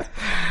us up there.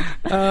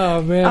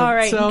 Oh man! All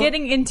right, So,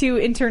 getting into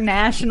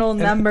international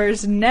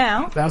numbers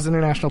now. that was an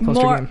international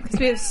poster More, game. because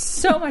we have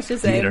so much to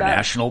say about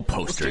International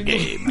poster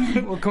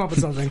game. We'll come up with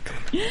something.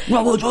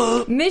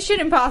 Mission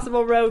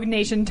Impossible Rogue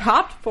Nation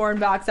topped foreign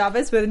box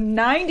office with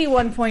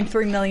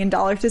 $91.3 million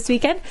this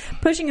weekend,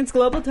 pushing its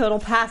global total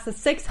past the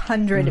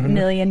 $600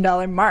 million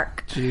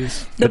mark.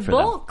 Jeez. The Good for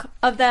them. bulk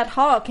of that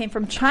haul came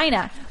from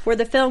China, where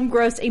the film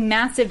grossed a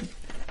massive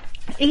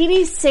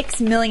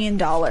 $86 million,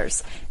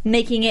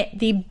 making it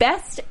the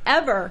best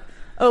ever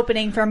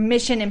opening for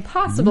Mission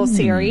Impossible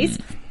series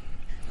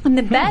and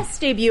the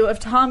best debut of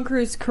Tom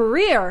Cruise's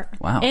career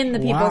in the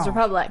People's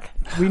Republic.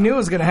 We knew it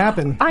was going to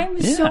happen.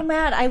 I'm so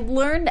mad. I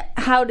learned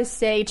how to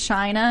say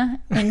China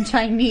in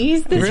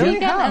Chinese this Really?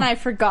 weekend, How? and I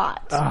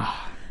forgot.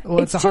 Well,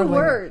 it's a two hard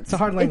words. Language. It's a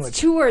hard language. It's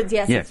 2 words,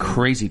 yes. Yeah, It's-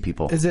 crazy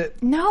people. Is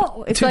it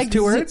no, it's two- like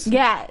two words?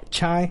 Yeah.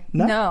 China?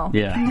 No.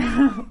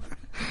 Yeah.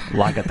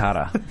 La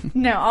Gatara.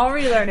 No, I'll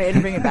relearn it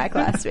and bring it back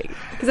last week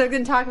because I was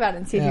going to talk about it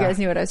and see if you Yeah. guys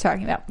knew what I was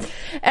talking about.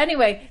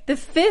 Anyway, the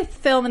 5th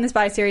film in the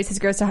Spy series has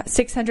grossed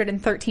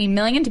 $613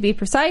 million to be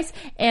precise,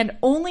 and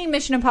only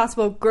Mission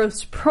Impossible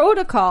Ghost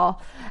Protocol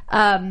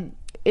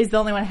is the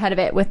only one ahead of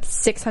it with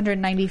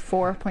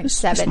 $694.7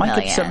 This might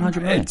million. get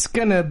 700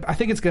 million. I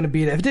think it's gonna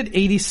beat it. If it did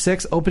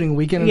 86 opening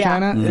weekend in Yeah.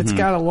 China, it's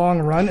got a long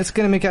run. It's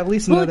gonna make at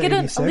least We'll another get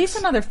 86. at least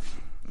another.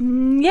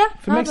 Yeah,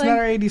 If it makes probably.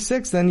 another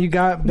 86, then you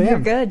got bam. You're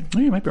good. Oh,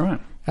 you might be right.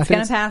 I It's think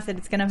gonna pass it.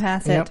 It's gonna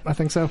pass it. Yep, I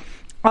think so.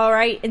 All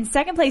right. In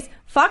second place,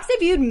 Fox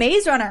debuted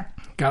Maze Runner.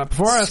 Got it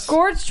before us.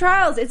 Scourge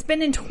Trials. It's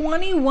been in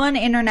 21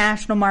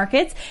 international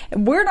markets.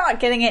 We're not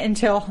getting it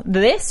until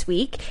this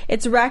week.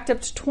 It's racked up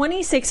to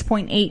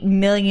 $26.8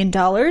 million,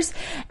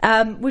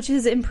 which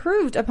has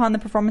improved upon the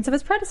performance of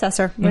its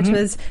predecessor, which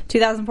was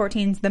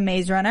 2014's The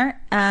Maze Runner.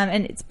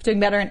 And it's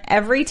doing better in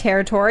every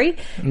territory.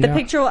 The Yeah.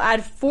 picture will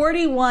add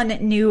 41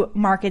 new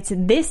markets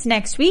this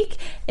next week,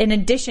 in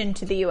addition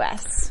to the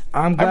U.S.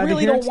 I'm glad I really to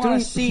hear don't it's want doing-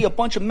 to see a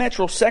bunch of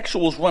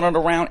metrosexuals running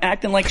around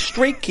acting like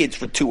straight kids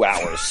for 2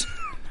 hours.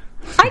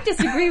 I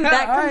disagree with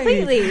that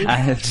completely.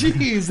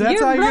 Jeez, that's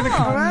You're how you're gonna wrong.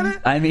 come at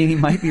it? I mean, he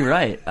might be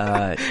right.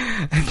 I'm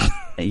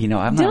not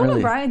Dylan really.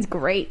 O'Brien's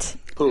great.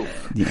 Who?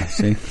 Yeah,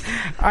 see?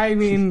 I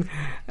mean,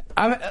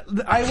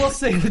 I will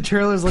say the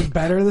trailers look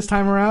better this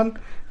time around.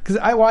 Because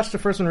I watched the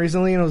first one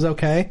recently and it was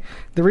okay.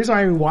 The reason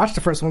why I watched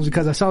the first one was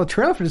because I saw the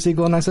trailer for the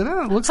sequel and I said,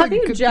 oh, it looks Have like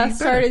it you could just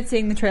be better. started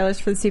seeing the trailers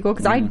for the sequel?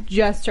 Because I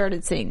just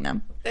started seeing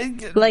them.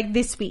 Like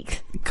this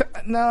week.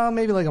 No,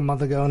 maybe like a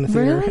month ago in the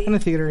theater. Really? In the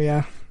theater,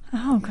 yeah.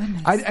 Oh,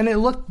 goodness. And it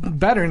looked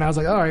better and I was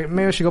like, all right,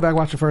 maybe I should go back and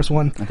watch the first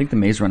one. I think The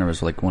Maze Runner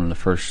was like one of the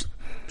first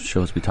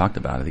shows we talked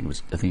about. I think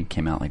it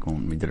came out like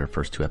when we did our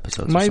first 2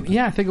 episodes. or something.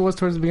 Yeah, I think it was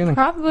towards the beginning.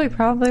 Probably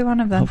one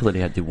of them. Hopefully they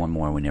had to do one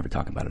more and we never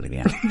talk about it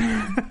again.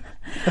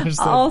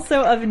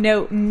 Also of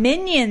note,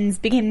 Minions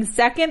became the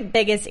second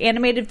biggest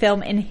animated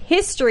film in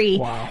history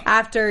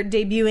after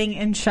debuting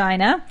in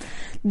China.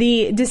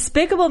 The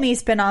Despicable Me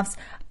spinoffs,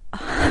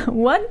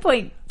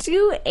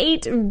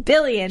 $1.28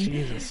 billion,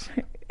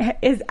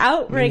 is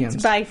outranked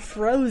Minions. by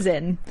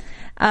Frozen.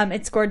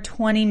 It scored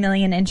 $20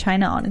 million in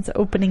China on its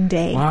opening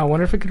day. Wow, I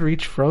wonder if it could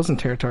reach Frozen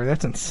territory.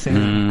 That's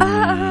insane.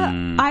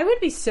 I would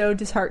be so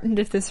disheartened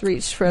if this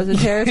reached Frozen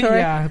territory.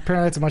 Yeah,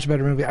 apparently it's a much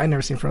better movie. I've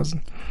never seen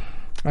Frozen.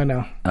 I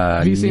know.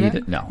 Have you seen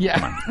it? No. Yeah.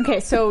 Come on.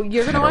 Okay, so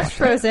you're going to watch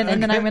Frozen,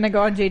 and then I'm going to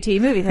go on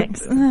JT Movie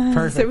Things.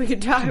 Perfect. So we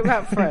can talk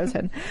about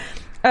Frozen.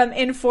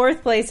 In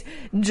fourth place,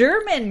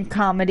 German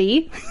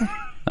comedy.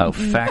 Oh,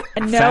 fuck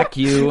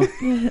you,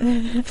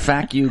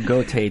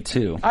 Gote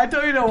too. I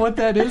don't even know what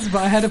that is,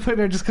 but I had to put it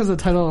there just because of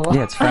the title alone.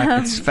 Yeah,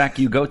 it's fuck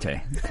you, Gote 2.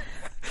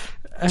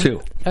 F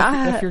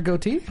your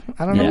goatee?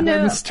 I don't know what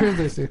that is.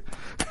 Translates to.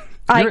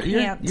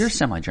 You're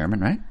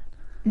semi-German, right?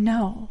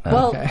 No.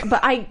 Well, Okay.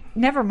 but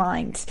never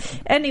mind.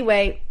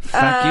 Anyway.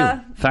 Fuck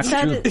you. Fuck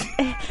that you. is-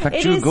 Fuck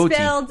it you, is goatee.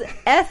 spelled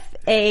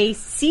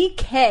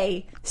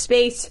FACK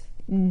space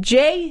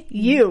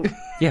JU.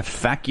 Yeah,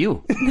 fuck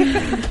you.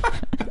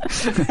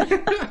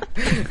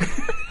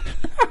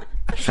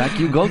 Fuck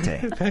you, Gote.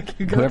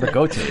 Whoever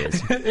Gote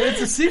is.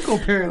 It's a sequel,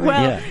 apparently.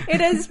 Well, Yeah.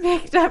 it has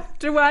picked up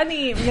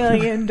 $20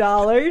 million,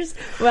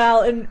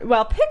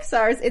 while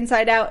Pixar's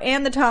Inside Out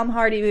and the Tom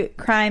Hardy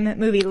crime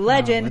movie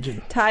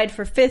Legend tied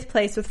for 5th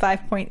place with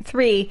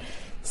 5.3.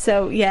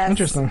 So, yes.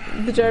 Interesting.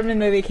 The German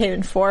movie came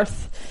in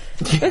 4th.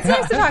 It's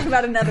nice to talk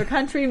about another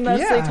country,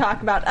 mostly Yeah.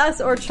 talk about us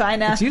or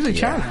China. It's usually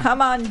China.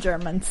 Come on,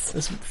 Germans.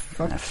 This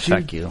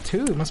fuck you.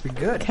 Too. It must be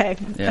good. Okay,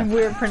 Yeah. and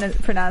we're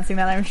pronouncing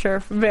that, I'm sure,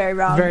 very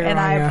wrong, Very and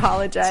wrong, I yeah.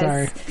 apologize.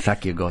 Sorry.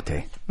 Fuck you, Gote.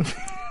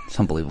 It's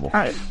unbelievable. All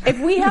right. If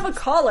we have a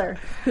caller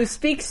who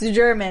speaks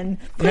German,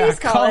 please Yeah,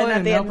 call call in at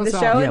in, the end help of the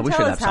us show out. Yeah, and we tell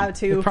should us have how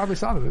some. You to probably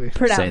saw the movie.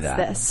 pronounce Say that.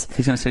 this.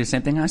 He's going to say the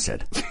same thing I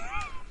said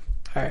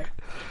All right.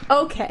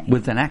 Okay.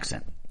 with an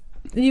accent.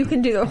 You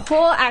can do the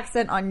whole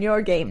accent on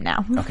your game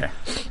now. Okay.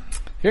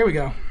 Here we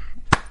go.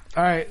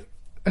 All right.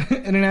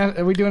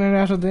 Are we doing an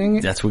international thing?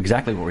 That's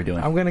exactly what we're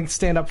doing. I'm going to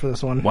stand up for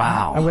this one.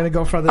 Wow. I'm going to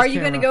go for this Are you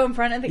camera. going to go in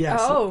front of the...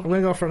 Yes. Oh, I'm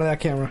going to go in front of that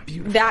camera.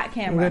 that I'm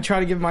camera. going to try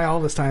to give my all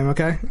this time,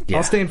 okay? Yeah.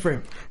 I'll stay in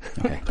frame.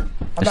 Okay.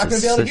 I'm not going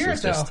to be able to hear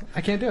it, though. I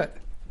can't do it.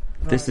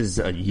 This is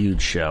a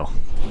huge show.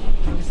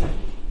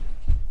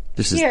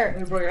 This is Here.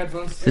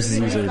 This is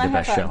usually the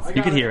best show.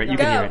 You can hear it. You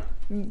can hear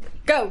it.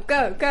 Go,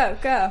 go, go,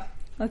 go.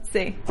 Let's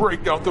see.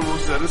 Break out the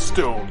Rosetta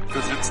Stone,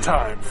 because it's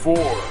time for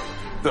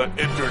the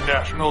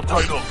international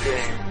title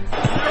game.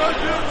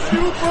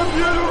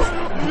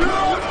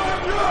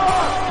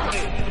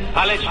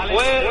 Al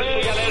esfuerzo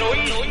y al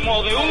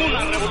heroísmo de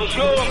una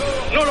revolución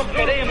no lo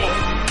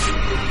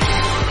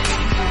queremos.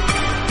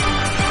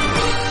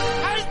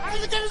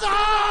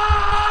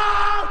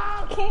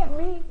 Can't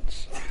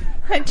reach.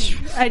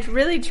 I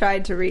really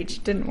tried to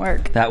reach. Didn't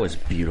work. That was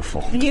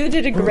beautiful. You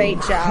did a great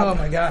Oh job.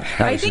 my god.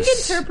 That I was think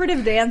just-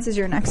 interpretive dance is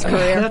your next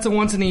career. That's a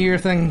once in a year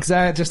thing because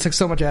that just took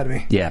so much out of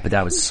me. Yeah, but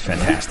that was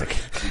fantastic.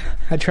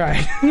 I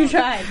tried. You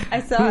tried.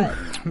 I saw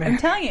it. Man. I'm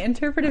telling you,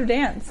 interpretive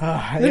dance.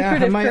 Yeah, I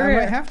Lucrative might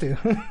career. have to.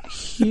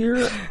 Here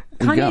we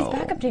Kanye's go.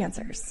 backup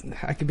dancers.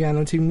 I could be on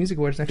OT Music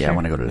Awards next Yeah, year. I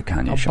want to go to the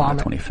Kanye I'll show on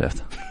the bomb it.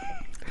 25th.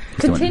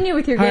 Continue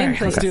with your All game, right,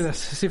 please. let's do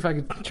this. Let's see if I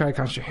can try to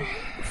concentrate.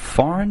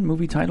 Foreign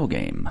movie title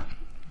game.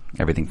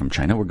 Everything from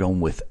China. We're going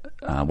with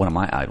one of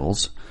my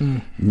idols,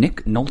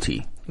 Nick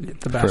Nolte.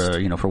 The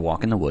best. For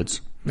Walk in the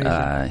Woods.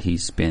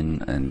 He's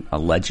been a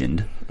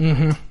legend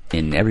Mm-hmm.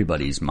 in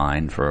everybody's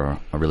mind for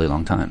a really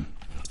long time.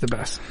 It's the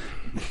best.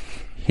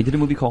 He did a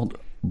movie called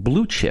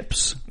Blue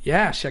Chips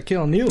Yeah,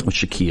 Shaquille O'Neal. with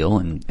Shaquille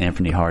and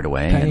Anthony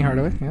Hardaway. Penny and,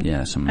 Hardaway,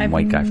 yeah. some I have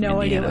white guy from no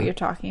idea Indiana. what you're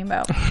talking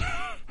about.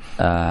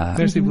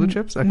 There's the blue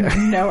chips? Okay.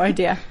 No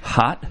idea.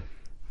 Hot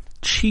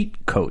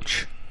Cheat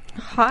Coach.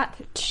 Hot,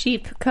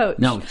 cheap coach.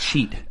 No,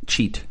 cheat.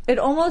 It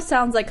almost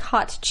sounds like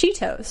hot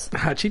Cheetos.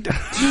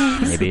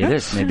 Cheetos. Maybe it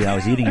is. Maybe I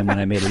was eating them when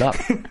I made it up.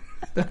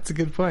 That's a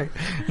good point.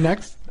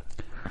 Next.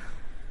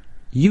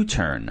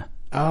 U-Turn.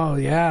 Oh,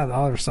 yeah, the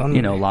Oliver Stone.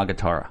 You know, La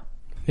Guitarra.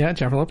 Yeah,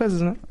 Jennifer Lopez,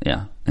 isn't it?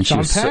 Yeah. And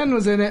Sean Penn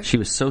was in it. She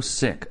was so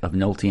sick of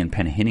Nolte and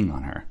Penn hitting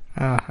on her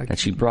that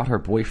she brought her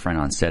boyfriend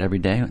on set every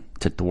day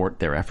to thwart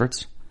their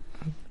efforts.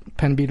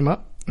 Penn beat him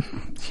up.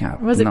 Yeah.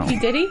 Was it no. P.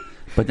 Diddy?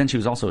 But then she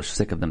was also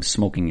sick of them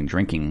smoking and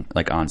drinking,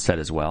 like, on set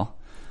as well.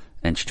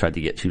 And she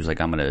was like,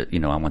 I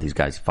want these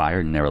guys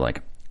fired. And they were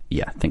like,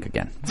 yeah, think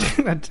again.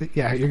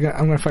 Yeah,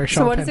 I'm going to fire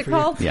Sean So what Penn is it for you.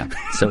 called? Yeah.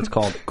 So it's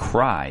called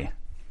Cry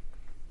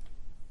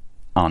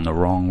on the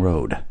Wrong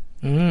Road.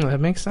 That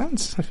makes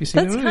sense. If you see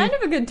That's the movie. kind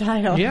of a good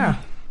title. Yeah.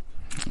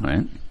 All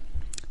right.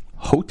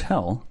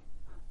 Hotel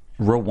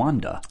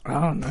Rwanda.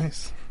 Oh,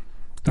 nice.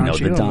 You know,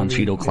 the Don movie.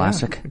 Cheadle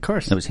classic. Yeah, of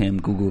course. It was him,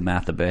 Gugu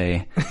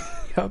Mathabey,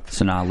 Yep.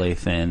 Sanaa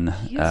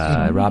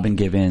Lathan, Robin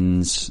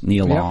Givens,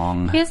 Neil Yep.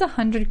 Long, He has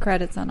 100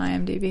 credits on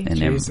IMDb. and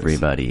Jesus.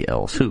 everybody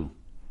else. Who?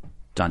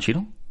 Don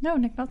Cheadle? No,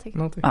 Nick Nolte.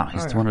 Nolte. Ah,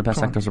 he's Oh, yeah. one of the best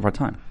Come on. actors of our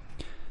time.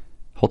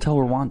 Hotel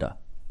Rwanda.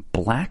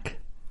 Black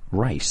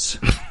Rice.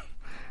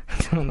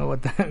 I don't know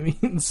what that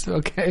means.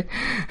 Okay.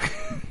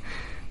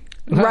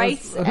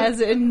 Rice, as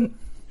in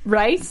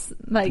rice?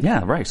 Like,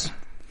 Yeah, rice.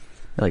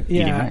 Like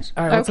eating rice.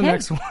 All right, what's the Okay.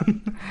 next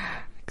one?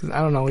 Because I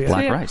don't know yet. Black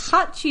we have rice.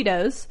 hot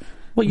Cheetos.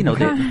 Well, you know,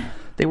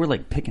 they were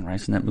like picking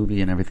rice in that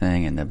movie and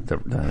everything. And the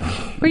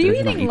Were you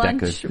don't eating eat that lunch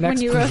good. when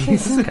Next, you wrote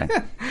please. this? Okay.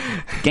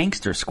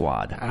 Gangster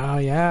Squad. Oh,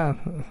 yeah.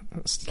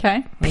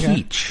 Okay.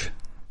 Peach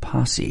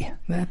Posse.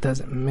 That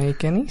doesn't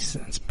make any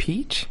sense.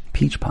 Peach?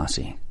 Peach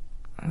Posse.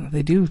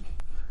 They do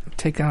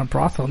take down a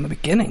brothel in the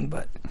beginning,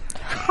 but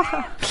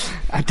I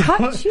Hot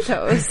don't.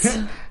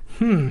 Cheetos.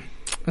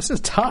 This is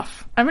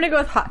tough. I'm going to go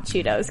with hot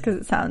Cheetos because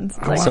it sounds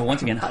like... So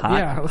once again,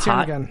 Yeah, let's hear it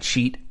hot again.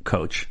 cheat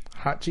coach.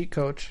 Hot cheat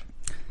coach.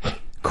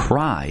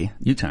 Cry,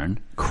 U-turn,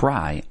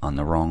 cry on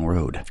the wrong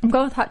road. I'm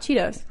going with hot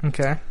Cheetos.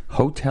 Okay.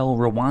 Hotel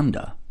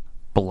Rwanda,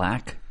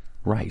 black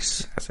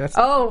rice. That's,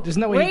 Oh, there's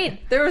no way.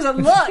 wait. There was a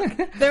look.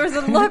 There was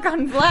a look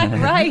on black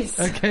rice.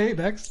 Okay,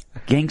 next.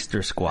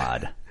 Gangster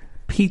Squad,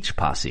 Peach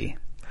Posse.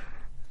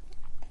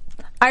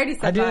 I already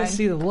said I didn't mine.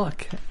 see the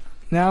look.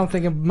 Now I'm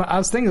thinking. I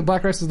was thinking the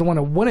black rice is the one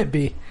it wouldn't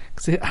be.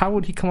 'Cause how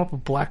would he come up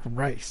with black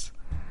rice?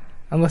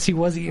 Unless he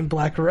was eating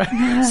black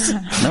rice.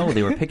 No,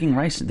 they were picking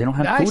rice. They don't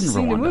have I've food in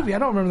seen the Rwanda. movie. I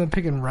don't remember them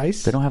picking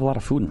rice. They don't have a lot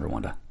of food in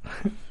Rwanda.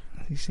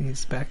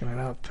 He's backing it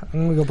up.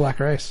 I'm gonna go black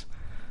rice.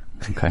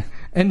 Okay.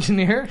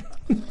 Engineer.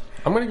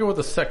 I'm going to go with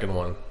the second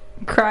one.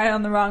 Cry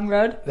on the wrong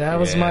road. That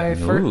was Yeah. my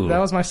first. Ooh. That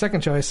was my second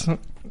choice.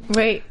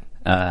 Wait.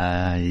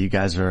 You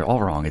guys are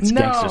all wrong. It's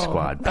Gangster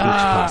Squad, Peach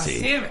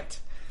Posse. Damn it.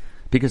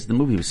 Because the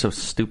movie was so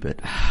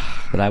stupid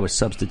that I was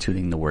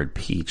substituting the word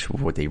peach for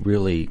what they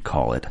really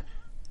call it.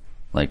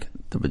 Like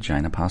the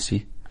vagina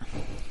posse.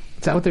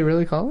 Is that what they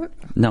really call it?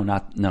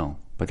 No,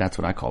 but that's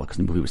what I call it because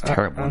the movie was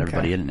terrible and okay.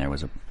 everybody in there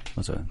was a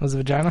Was it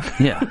vagina?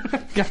 yeah.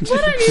 Gotcha.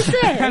 What are you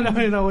saying? I don't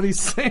even know what he's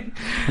saying.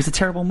 It was a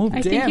terrible movie.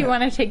 I think Damn you it.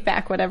 want to take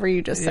back whatever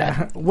you just said.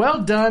 Yeah.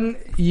 Well done.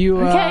 You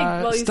Okay,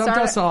 well, you stumped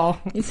start- us all.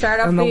 you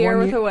start off on the year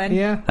one with a win.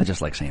 Yeah. I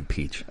just like saying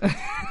peach.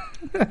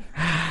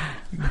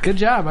 Good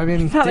job. I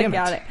mean, Probably damn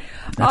got it.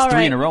 That's All three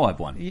right. in a row I've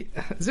won.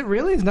 Is it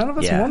really? None of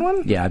us Yeah. won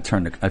one? Yeah, I've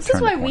turned the This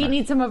is why we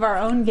need some of our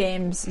own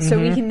games so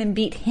we can then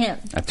beat him.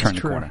 I've turned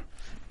the true. corner.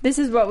 This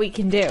is what we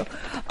can do.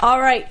 All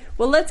right.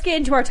 Well, let's get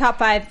into our top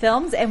 5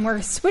 films, and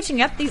we're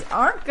switching up. These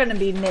aren't going to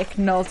be Nick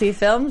Nolte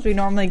films. We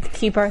normally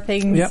keep our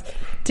things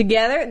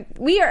together.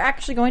 We are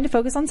actually going to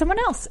focus on someone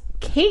else.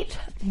 Kate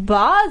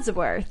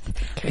Bosworth.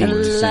 The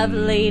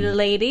lovely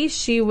lady.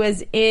 She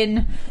was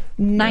in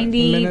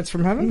 90 Minutes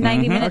from Heaven?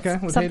 90 Minutes Okay,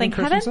 with something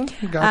Hayden Heaven.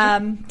 Christensen.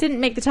 Gotcha. Didn't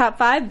make the top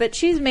 5, but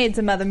she's made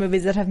some other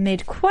movies that have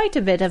made quite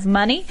a bit of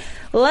money.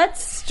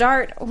 Let's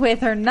start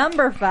with her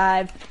number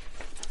 5.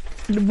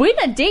 Win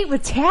a Date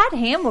with Tad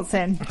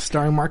Hamilton.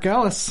 Starring Mark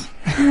Ellis.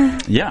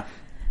 Yeah.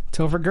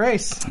 Topher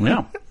Grace.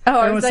 Yeah. Oh, I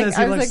Everyone was says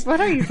he like, looks- what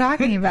are you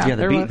talking about? Yeah,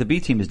 the B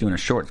team is doing a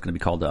short. It's going to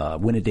be called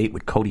Win a Date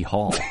with Cody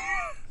Hall.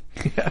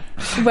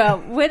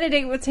 Well, Win a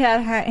Date with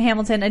Tad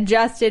Hamilton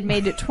adjusted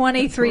made it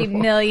 $23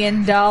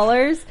 million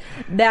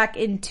back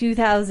in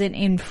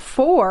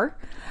 2004.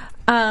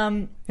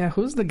 Yeah,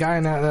 who's the guy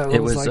in that?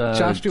 It was like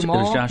Josh Duhamel.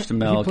 It was Josh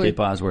Duhamel, Kate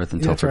Bosworth,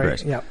 and That's Topher right.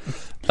 Grace. Yep.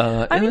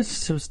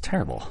 It was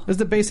terrible. It was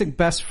the basic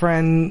best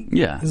friend.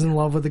 Yeah. Is in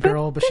love with the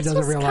girl, but she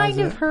doesn't realize kind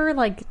it. of her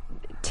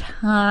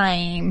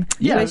time.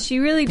 Yeah. But she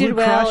really did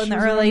Blue well Crush in the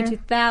was early on here.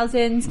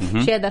 2000s.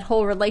 Mm-hmm. She had that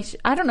whole relation.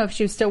 I don't know if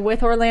she was still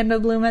with Orlando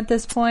Bloom at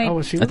this point. Oh,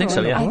 was she? I think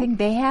so, yeah. I think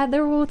they had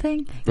their whole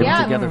thing. They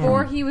were together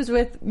before from- he was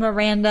with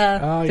Miranda,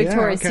 Oh, yeah,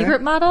 Victoria's okay.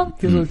 Secret model.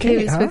 He was with Kate,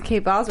 He was huh? with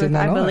Kate Bosworth, Did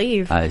not I know that.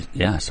 believe.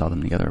 I saw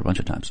them together a bunch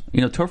of times.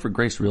 You know, Topher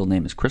Grace's real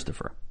name is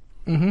Christopher,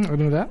 I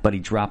knew that. but he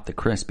dropped the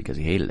Chris because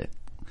he hated it.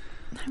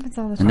 Happens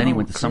all the And time. then he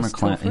went to summer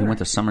Christopher. he went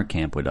to summer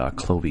camp with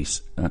Chloe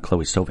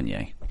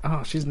Sauvigny,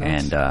 Oh, she's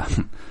nice.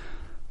 and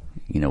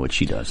you know what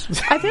she does.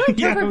 I feel like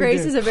Yeah, Topher we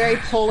Grace do. is a very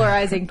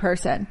polarizing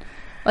person.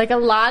 Like, a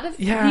lot of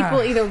Yeah.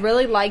 people either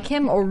really like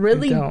him or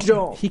really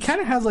don't. He kind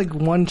of has like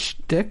one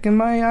shtick in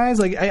my eyes.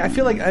 Like I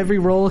feel like every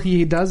role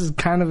he does is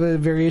kind of a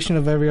variation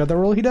of every other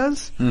role he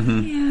does.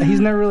 Mm-hmm. Yeah. He's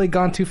never really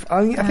gone too.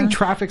 I think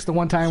Traffic's the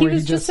one time He where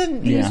was he just.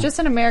 he was just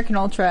an American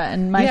Ultra,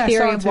 and my Yeah, I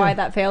theory saw of it why too.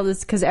 that failed is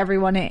because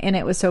everyone in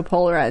it was so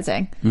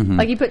polarizing. Mm-hmm.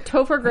 Like, you put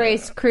Topher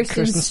Grace,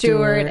 Kristen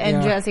Stewart,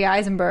 and yeah. Jesse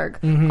Eisenberg,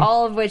 Mm-hmm.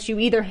 all of which you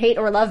either hate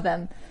or love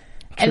them.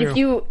 And if True.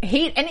 you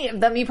hate any of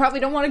them, you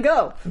probably don't want to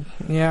go.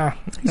 Yeah,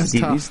 that's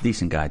tough. He's a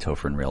decent guy,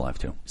 Topher, in real life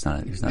too. He's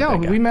not a Yeah,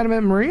 bad guy. we met him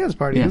at Maria's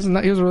party. Yeah.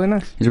 He was really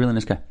nice. He's a really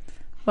nice guy.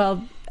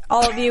 Well,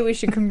 all of you, we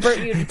should convert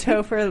you to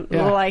Topher Yeah.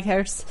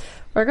 likers.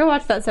 Or go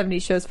watch that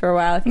 70s shows for a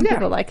while. I think Yeah.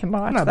 people like him.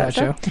 Watch Not that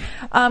bad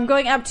show.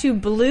 Going up to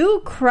Blue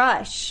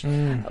Crush.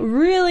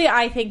 Really,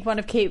 I think one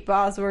of Kate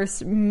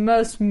Bosworth's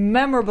most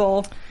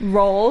memorable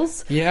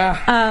roles.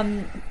 Yeah.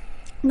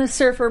 The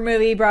surfer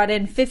movie brought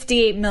in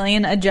 $58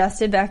 million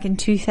adjusted back in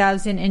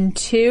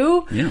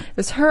 2002. Yeah. It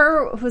was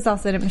her who was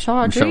also in it. Michelle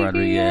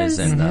Rodriguez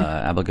and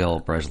Abigail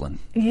Breslin.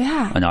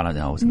 Yeah. No,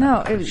 it wasn't No,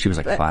 Abigail. She was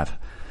like 5.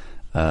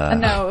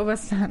 No, it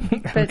was not.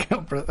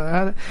 But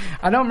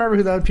I don't remember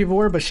who the other people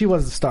were, but she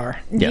was the star.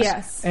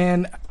 yes.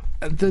 And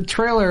the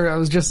trailer, I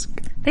was just.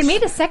 They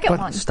made a second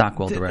one.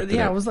 Stockwell directed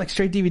Yeah, it. it was like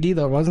straight DVD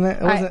though, wasn't it?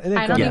 It wasn't,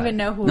 I don't even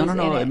know who No, was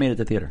no, no. in It made it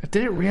to theater.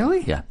 Did it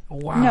really? Yeah.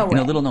 Wow. No You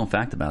know, way. little known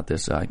fact about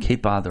this: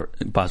 Kate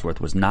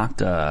Bosworth was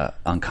knocked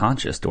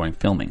unconscious during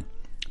filming.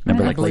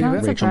 Remember, like believe it.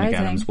 Rachel Surprising.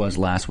 McAdams was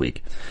last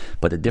week,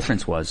 but the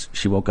difference was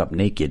she woke up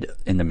naked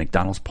in the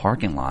McDonald's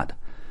parking lot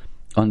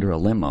under a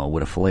limo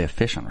with a fillet of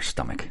fish on her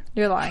stomach.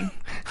 You're lying.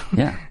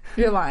 Yeah.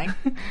 You're lying.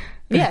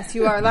 Yes,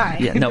 you are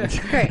lying. Yeah, no,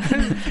 Great.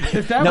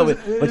 If that no, was,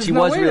 but there's she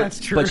no was, way really, that's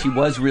true. but she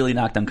was really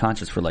knocked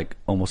unconscious for like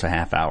almost a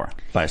half hour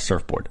by a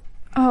surfboard.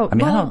 Oh, I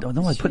mean, well, I don't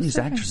know. I put these she's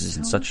actresses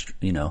in such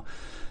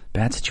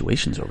bad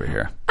situations over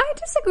here. I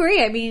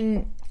disagree. I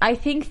mean, I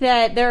think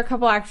that there are a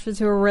couple actresses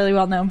who are really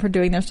well known for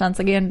doing their stunts.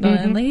 Like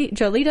Angelina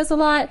Jolie does a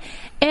lot,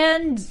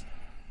 and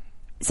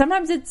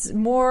sometimes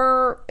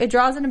it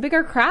draws in a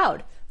bigger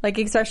crowd. Like,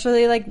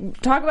 especially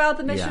talk about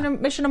the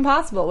Mission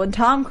Impossible when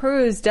Tom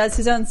Cruise does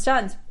his own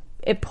stunts.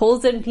 It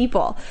pulls in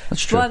people.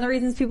 That's true. One of the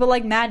reasons people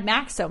like Mad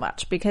Max so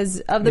much, because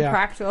of the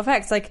practical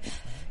effects. Like,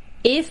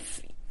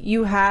 if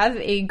you have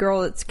a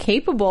girl that's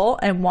capable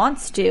and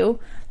wants to,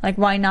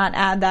 why not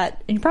add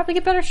that? And you probably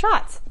get better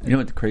shots. You know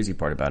what the crazy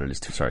part about it is,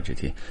 too? Sorry,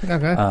 JT.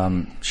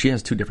 Okay. She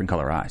has 2 different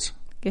color eyes.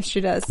 Yes,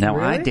 she does. Now,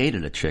 I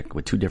dated a chick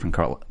with 2 different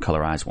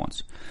color eyes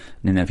once.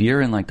 And if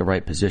you're in the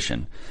right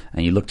position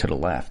and you look to the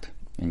left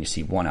and you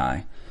see one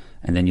eye,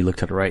 and then you look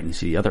to the right and you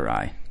see the other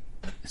eye,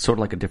 it's sort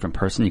of like a different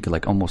person. You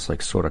could almost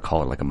sort of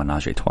call it like a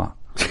menage a trois.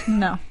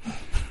 No.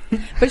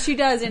 But she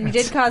does, and it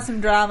did cause some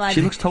drama.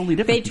 She looks totally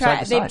different from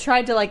side to They've side.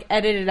 tried to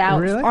edit it out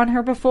Really? on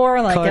her before,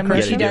 Color and when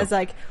correction?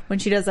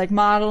 she does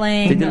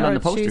modeling. They did it on or the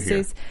poster here.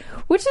 chooses-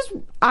 Which is,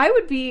 I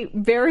would be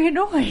very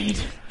annoyed.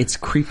 It's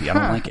creepy. I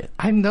don't like it.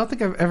 I don't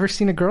think I've ever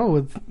seen a girl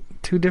with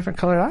 2 different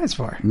colored eyes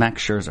for.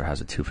 Max Scherzer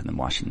has it too from the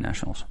Washington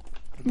Nationals.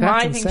 Well,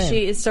 I That's think insane.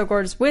 she is so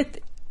gorgeous with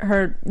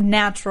her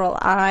natural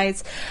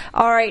eyes.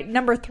 All right,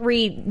 number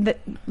 3, the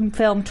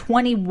film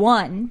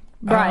 21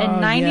 brought in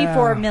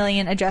 $94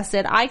 million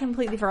adjusted. I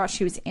completely forgot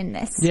she was in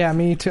this. Yeah,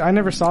 me too. I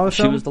never saw the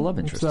She film. was the love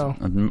interest. So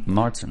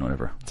Martson,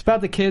 whatever. it's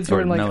about the kids who Or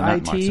are in no, not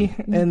IT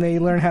Martin. and they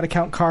learn how to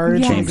count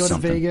cards Yes. and go to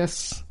Something.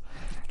 Vegas.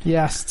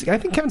 Yes, I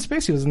think Kevin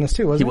Spacey was in this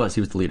too, wasn't he? He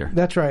was the leader.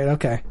 That's right.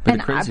 Okay. But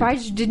And the crazy, I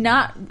just did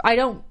not. I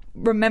don't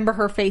remember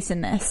her face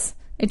in this.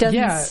 It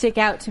doesn't stick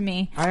out to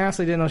me. I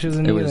honestly didn't know she was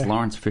in it. It was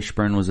Lawrence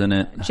Fishburne was in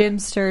it. Jim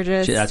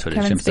Sturgis. That's what it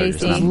is. Kevin Jim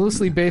Sturgis. Spacey. It's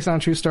loosely based on a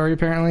true story,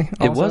 apparently.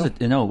 It was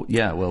it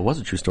was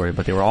a true story,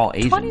 but they were all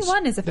Asians.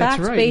 21 is a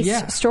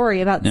fact-based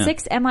story about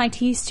 6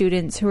 MIT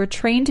students who were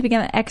trained to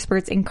become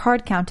experts in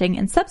card counting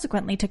and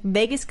subsequently took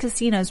Vegas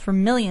casinos for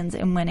millions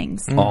in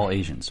winnings. All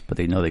Asians, but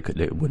they know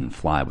they wouldn't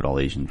fly with all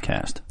Asian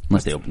cast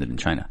unless they opened it in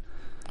China.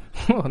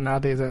 Well,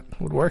 nowadays that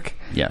would work.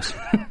 Yes.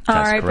 All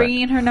right,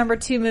 bringing in her number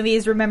 2 movie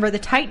is Remember the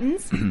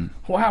Titans.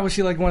 Wow, was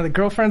she like one of the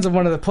girlfriends of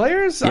one of the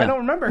players? Yeah. I don't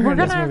remember her We're in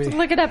going this to have movie. to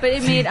look it up, but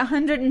it made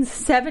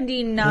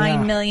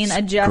 $179 million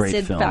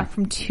adjusted back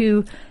from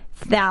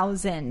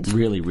 2000.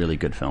 Really, really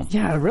good film.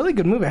 Yeah, a really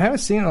good movie. I haven't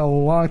seen it in a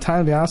long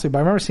time, to be honest with you, but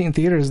I remember seeing it in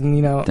theaters, and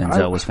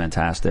Denzel was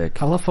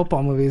fantastic. I love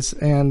football movies,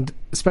 and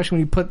especially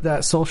when you put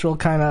that social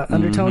kind of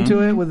undertone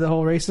to it with the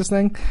whole racist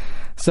thing.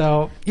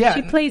 So, yeah.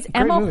 She plays great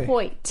Emma movie.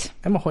 Hoyt.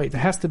 Emma Hoyt. It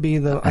has to be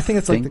I think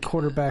it's like the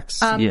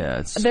quarterbacks.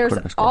 It's There's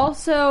quarterback's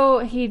also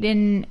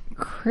Hayden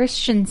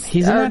Christensen.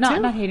 He's in that too?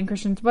 Not Hayden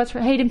Christensen. What's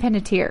her? Hayden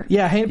Panettiere.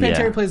 Yeah, Hayden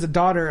Panettiere plays the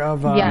daughter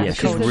of she's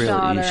Coach. the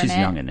daughter she's in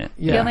young it. in it.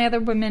 Yeah. The only other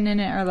women in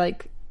it are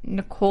like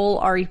Nicole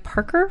Ari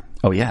Parker,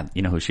 Oh yeah,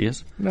 you know who she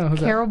is? No, who's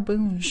Carol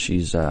Boone.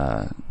 She's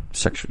not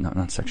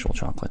sexual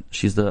chocolate.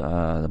 She's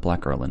the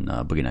black girl in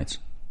Boogie Nights.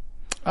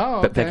 Oh,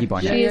 okay. Becky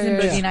Barnett. She is in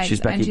Boogie Nights, She's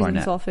Becky and she's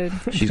Barnett. in Soul Food.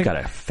 She's got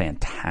a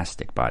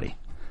fantastic body.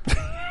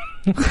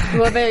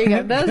 Well, there you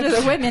go. Those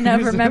are the women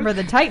of Remember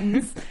the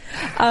Titans.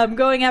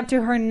 Going up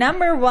to her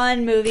number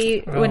 1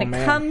 movie when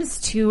it comes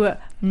to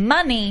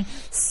money,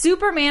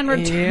 Superman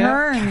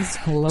Returns,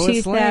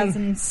 Lois Lane.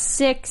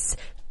 2006,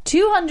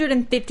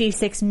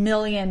 $256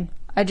 million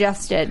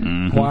adjusted.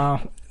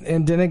 Wow.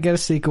 And didn't get a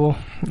sequel.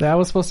 That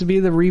was supposed to be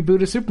the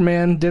reboot of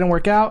Superman. Didn't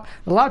work out.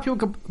 A lot of people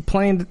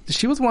complained.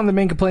 She was one of the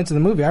main complaints of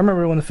the movie. I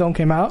remember when the film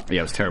came out.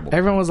 Yeah, it was terrible.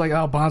 Everyone was like,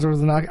 oh, Bonzer was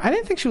the knock. I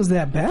didn't think she was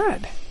that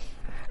bad.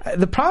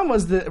 The problem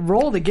was the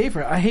role they gave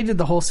her. I hated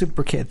the whole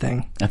super kid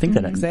thing. I think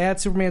that They had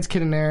Superman's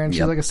kid in there, and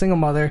she's like a single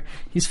mother.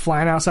 He's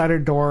flying outside her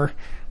door,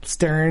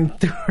 staring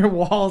through her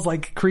walls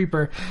like a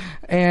creeper.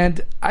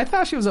 And I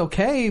thought she was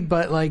okay,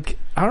 but like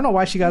I don't know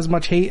why she got as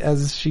much hate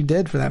as she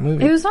did for that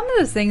movie. It was one of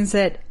those things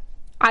that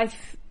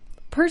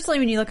personally,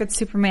 when you look at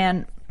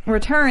Superman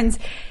Returns,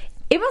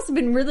 it must have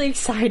been really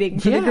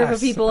exciting for the group of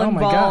people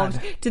involved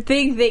to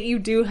think that you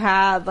do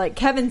have like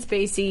Kevin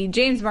Spacey,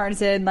 James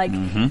Marsden, like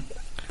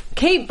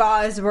Kate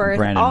Bosworth,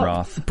 Brandon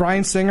Roth,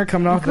 Brian Singer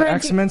coming off the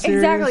X-Men series.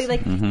 Exactly.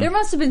 Like there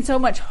must have been so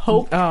much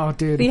hope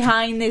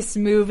behind this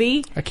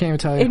movie. I can't even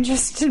tell you. And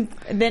just to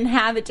then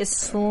have it just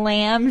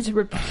slammed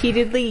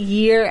repeatedly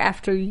year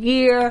after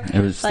year.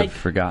 It was like the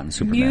forgotten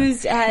Superman.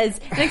 Used as,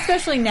 and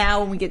especially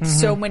now when we get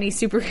so many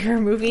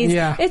superhero movies,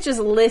 Yeah. it's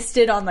just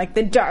listed on like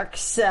the dark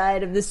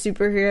side of the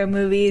superhero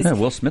movies. Yeah,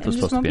 Will Smith was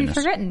and just supposed to be in won't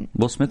this. forgotten.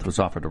 Will Smith was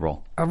offered a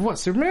role. Of what,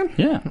 Superman?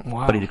 Yeah.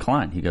 Wow. But he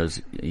declined. He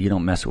goes, you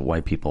don't mess with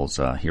white people's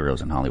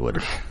heroes in Hollywood.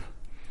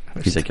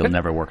 He's like, you'll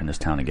never work in this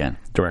town again.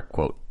 Direct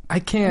quote. I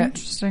can't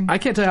Interesting.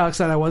 tell you how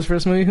excited I was for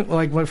this movie.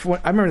 Like when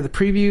I remember the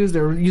previews, they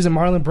were using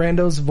Marlon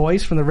Brando's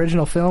voice from the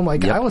original film.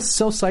 Like I was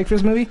so psyched for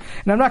this movie,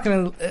 and I'm not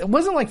gonna. It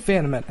wasn't like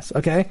Phantom Menace,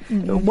 okay?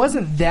 It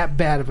wasn't that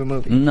bad of a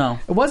movie. No,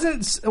 it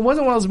wasn't. It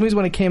wasn't one of those movies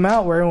when it came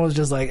out where everyone was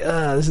just like,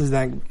 "This is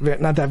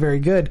not that very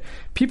good."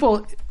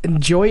 People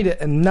enjoyed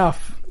it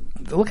enough.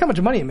 Look how much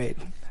money it made.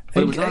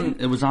 But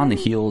it was on the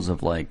heels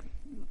of like,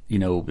 you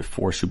know,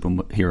 before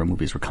superhero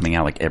movies were coming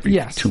out like every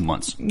 2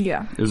 months.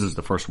 Yeah. This is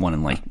the first one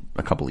in like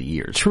a couple of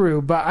years.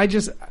 True, but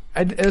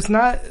it's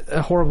not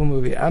a horrible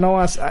movie. I know.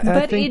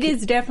 But it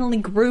is definitely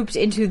grouped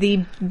into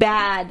the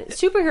bad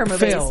superhero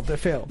movies. It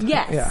failed.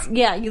 Yes.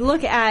 Yeah. You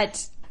look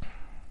at,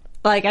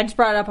 like, I just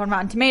brought it up on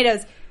Rotten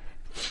Tomatoes.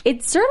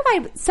 It's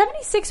certified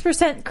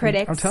 76%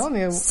 critics. I'm telling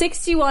you.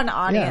 61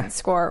 audience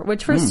score,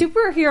 which for a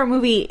superhero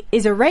movie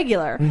is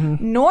irregular.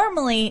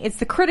 Normally, it's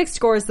the critic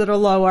scores that are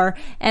lower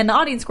and the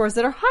audience scores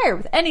that are higher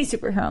with any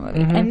superhero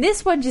movie. And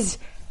this one just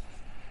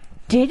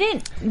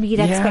didn't meet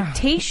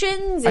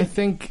expectations. I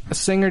think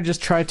Singer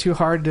just tried too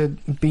hard to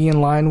be in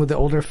line with the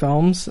older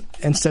films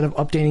instead of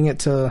updating it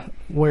to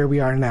where we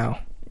are now.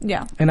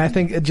 Yeah. And I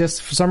think it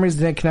just, for some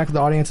reason, didn't connect with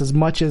the audience as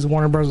much as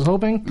Warner Bros. Was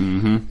hoping.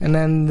 And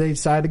then they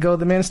decided to go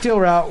the Man of Steel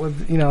route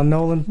with,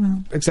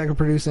 Nolan executive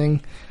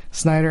producing,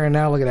 Snyder, and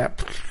now look at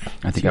that.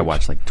 I think I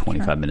watched like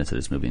 25 minutes of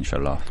this movie and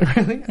shut it off.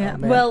 Really? Yeah. Oh,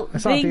 man. Well, I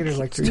saw it in theaters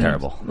like 3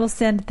 terrible. We'll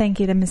send a thank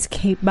you to Miss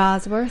Kate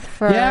Bosworth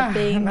for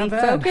being the not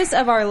bad. focus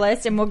of our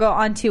list, and we'll go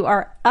on to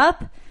our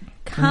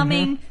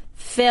upcoming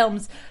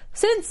films.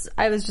 Since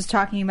I was just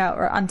talking about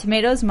Rotten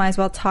Tomatoes, might as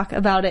well talk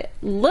about it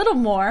a little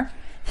more.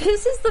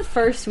 This is the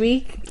first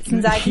week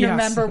since I can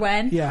remember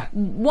when. Yeah.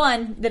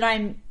 One, that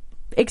I'm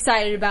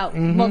excited about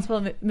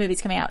multiple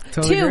movies coming out.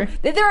 Totally Two, agree.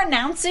 that they're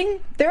announcing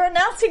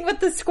what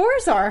the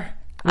scores are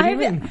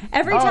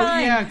Every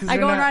time 'cause I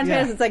go they're on not- Rotten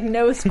Tomatoes, it's like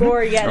no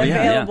score yet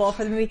available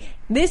for the movie.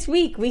 This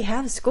week we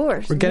have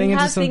scores. We're getting we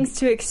into have some- things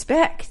to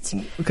expect.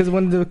 Because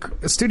when the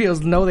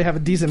studios know they have a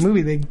decent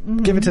movie, they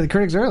give it to the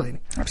critics early.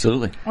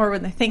 Absolutely. Or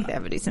when they think they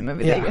have a decent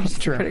movie, Yeah, they give it to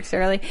true. critics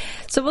early.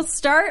 So we'll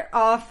start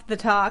off the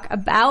talk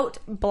about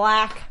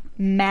Black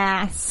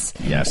Mass.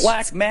 Yes.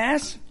 Black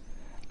Mass?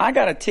 I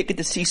got a ticket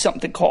to see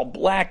something called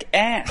Black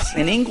Ass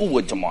in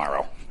Inglewood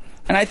tomorrow.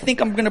 And I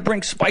think I'm going to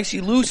bring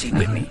Spicy Lucy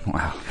with me.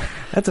 Wow.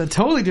 That's a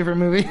totally different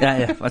movie.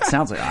 Yeah. That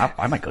sounds like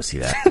I might go see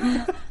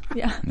that.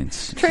 Yeah. I mean,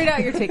 Trade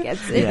out your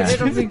tickets. Yeah.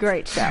 It'll be a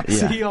great show.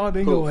 Yeah. See you all in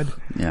Inglewood.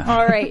 Yeah.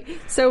 All right.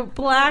 So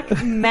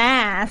Black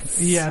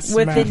Mass Yes,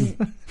 with Mass.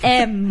 an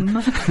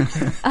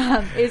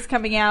M is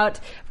coming out.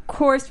 Of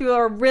course, people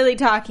are really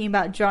talking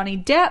about Johnny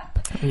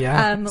Depp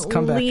Yeah, his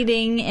comeback.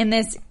 leading in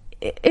this.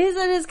 Is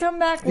it his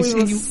comeback? We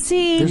will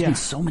see. There's been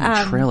so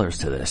many trailers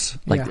to this.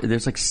 Like, Yeah.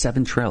 there's like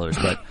 7 trailers,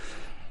 but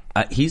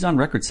he's on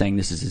record saying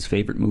this is his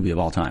favorite movie of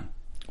all time.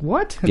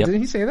 What? Yep. Did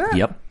he say that?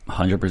 Yep,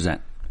 100%.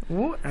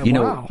 What? You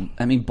know, Wow.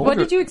 I mean, Boulder, What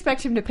did you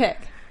expect him to pick?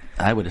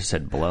 I would have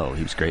said Blow.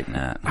 He was great in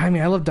that. I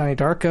mean, I love Donnie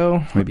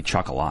Darko. Maybe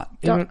Chocolat.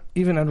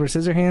 Even Edward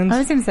Scissorhands. I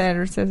was going to say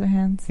Edward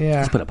Scissorhands. Yeah.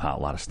 He's put up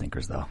a lot of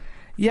stinkers, though.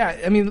 Yeah,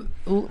 I mean,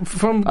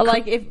 from... Or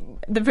like if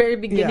the very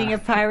beginning Yeah.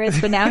 of Pirates,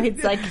 but now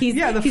he's like he's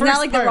Yeah, the he's first not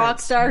like the rock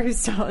Pirates. star who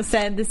still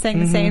sang the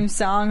same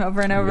song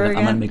over and over I'm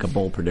again. going to make a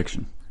bold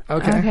prediction.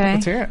 Okay, Okay.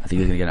 let's hear I think he's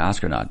going to get an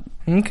Oscar nod.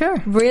 it.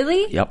 Okay.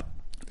 Really? Yep.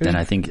 And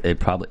I think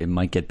it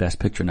might get Best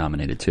Picture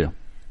nominated, too.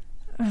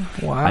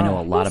 Wow. I know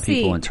a lot of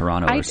people see. in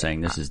Toronto I- are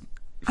saying this is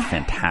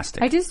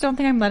fantastic. I just don't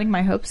think I'm letting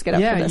my hopes get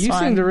up Yeah, for this you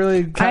one. seem to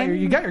really... I'm-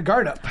 You got your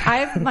guard up. I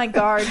have my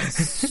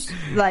guards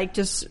like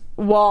just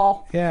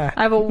wall. Yeah.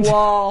 I have a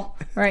wall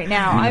right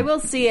now. I will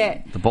see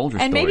it. The Bulger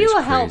and story maybe it is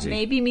will help. crazy.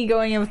 Maybe me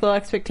going in with low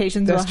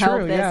expectations That's will help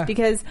true, this yeah.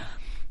 because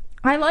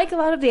I like a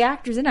lot of the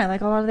actors in it. I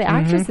like a lot of the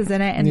actresses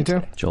in it. And Me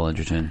too. Joel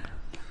Edgerton.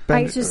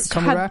 I just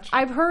Cumberbatch?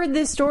 I've heard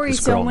this story This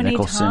so girl, many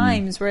Nicholson.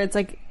 times where it's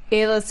like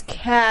A-list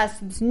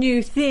cast, this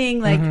new thing,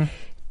 like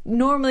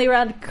normally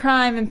around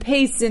crime and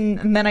pace,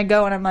 and then I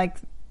go and I'm like,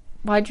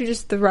 why'd you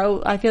just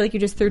throw? I feel like you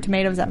just threw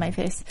tomatoes at my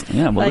face.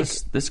 Yeah, well, Like,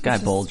 this guy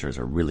it's just- Bulger is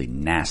a really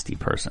nasty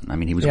person. I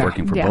mean, he was Yeah.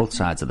 working for Yeah. both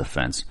sides of the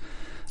fence.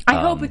 I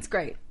hope it's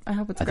great. I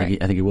hope it's I great.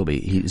 think he will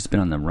be. He's been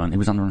on the run. He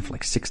was on the run for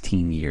like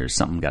 16 years.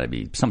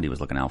 Somebody was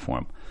looking out for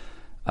him,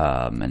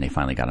 and they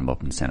finally got him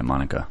up in Santa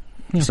Monica.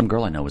 Some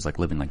girl I know was like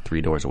living like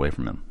 3 doors away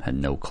from him. Had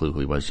no clue who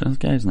he was. This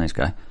guy's a nice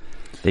guy.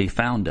 They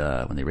found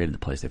when they raided the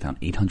place, they found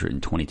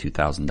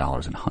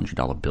 $822,000 in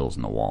 $100 bills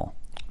in the wall.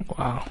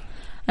 Wow.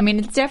 I mean,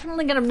 it's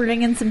definitely going to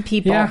bring in some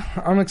people. Yeah,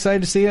 I'm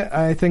excited to see it.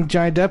 I think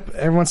Johnny Depp,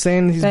 everyone's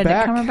saying he's Benedict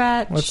back.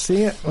 Cumberbatch, Let's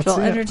see it. Let's Joel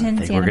see it. Edgerton, I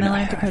think Sienna we're gonna- Miller,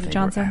 I Dakota think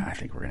Johnson. I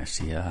think we're going to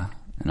see an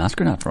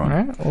Oscar nod for him. All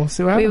right, we'll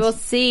see what happens. We will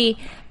see.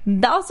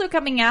 Also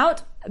coming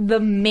out, The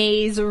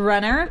Maze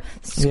Runner,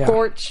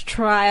 Scorch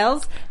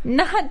Trials,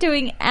 not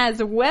doing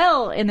as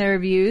well in the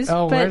reviews.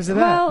 Oh, but, where's it at?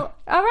 well,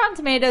 Rotten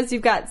Tomatoes,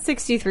 you've got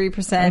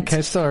 63%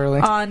 Okay, still early.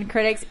 on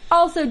critics.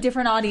 Also,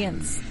 different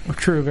audience.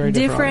 True, very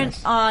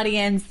different.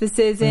 audience. This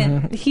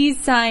isn't, he's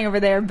sighing over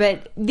there,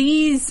 but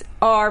these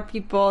are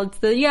people, it's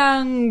the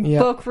young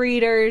book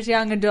readers,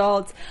 young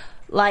adults.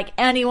 Like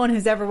anyone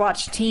who's ever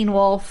watched Teen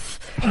Wolf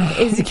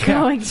is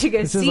going to go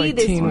This is see like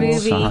this Teen Wolf.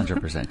 movie.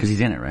 100%. Because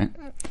he's in it, right?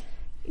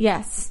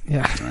 Yes.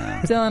 Yeah.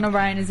 Dylan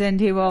O'Brien is in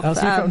Teen Wolf. Else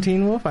from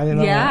Teen Wolf? I didn't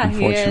know yeah, that.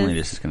 he Unfortunately, is.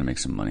 this is going to make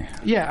some money.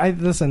 Yeah,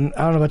 listen,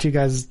 I don't know about you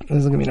guys. This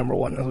is going to be number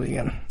 1 this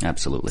weekend.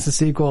 Absolutely. It's a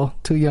sequel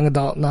to a young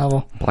adult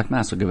novel. Black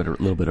Mass will give it a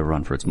little bit of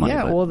run for its money.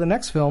 Yeah, but well, the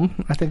next film,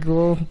 I think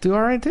will do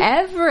all right, too.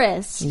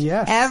 Everest.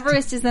 Yes.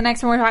 Everest is the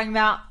next one we're talking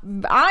about.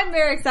 I'm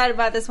very excited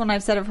about this one.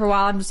 I've said it for a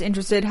while. I'm just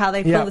interested how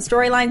they pull Yeah. the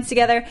storylines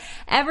together.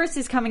 Everest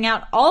is coming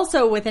out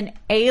also with an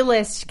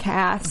A-list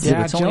cast. Yeah,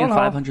 but it's only in Gyllenhaal.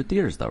 500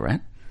 theaters, though,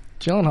 right?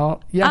 Gyllenhaal.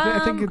 Yeah,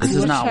 I think it's... This is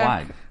we'll not check.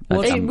 wide.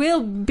 Well, That's- it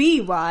will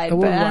be wide, It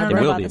will but be I don't wide. know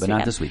It will about be, this but not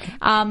weekend. this week.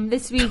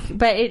 This week,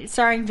 but it's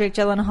starring Jake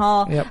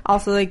Gyllenhaal. Yep.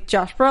 Also, like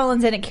Josh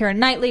Brolin's in it, Keira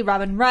Knightley,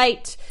 Robin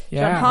Wright,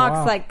 Yeah, John Hawkes.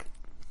 wow. Like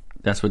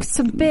That's what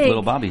Some big,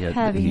 little Bobby had.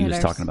 heavy He was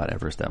hitters. talking about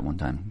Everest that one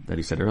time that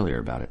he said earlier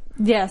about it.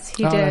 yes,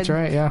 he Oh, did. that's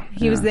right, yeah.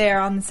 He was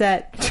there on the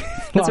set. That's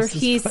where Lost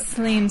his he foot.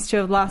 seems to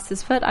have lost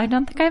his foot. I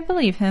don't think I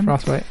believe him.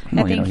 Frostbite. I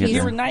Well, you think know, he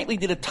he's. had Keira Knightley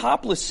did a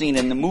topless scene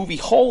in the movie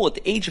Hole at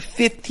the age of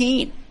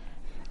 15.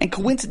 And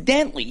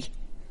coincidentally,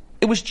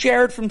 it was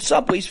Jared from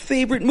Subway's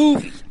favorite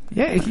movie.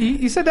 Yeah,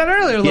 you said that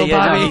earlier, little no,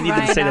 Bobby. he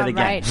needed to say that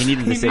again. Right. He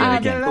needed to say that needed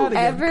to get it again out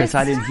again. because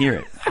I didn't hear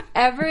it.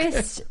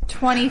 Everest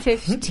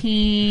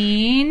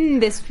 2015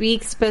 this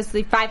week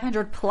supposedly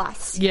 500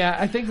 plus. Yeah,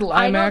 I think I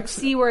don't IMAX.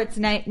 see where it's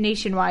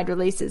nationwide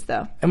releases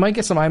though. It might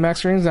get some IMAX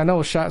screens. I know it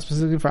was shot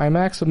specifically for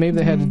IMAX, so maybe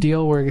they had a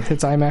deal where it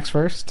hits IMAX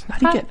first.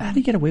 How do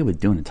you get away with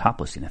doing a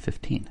topless scene at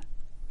 15?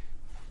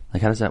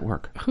 Like, how does that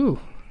work? Who?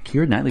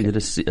 Keira Knightley did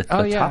a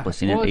Oh, yeah. topless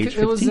scene Well, at age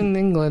 15. it was in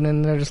England,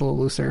 and they're just a little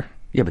looser.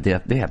 Yeah, but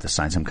they have to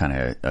sign some kind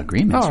of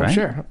agreements, Oh, right?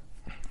 sure.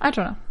 I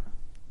don't know.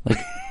 Like,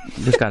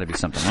 there's got to be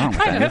something wrong with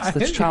that.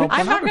 That's child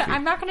I'm pornography.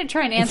 not going to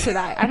try and answer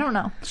that. I don't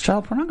know. It's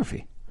child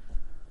pornography.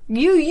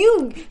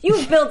 You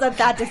build up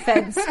that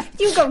defense.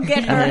 You go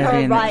get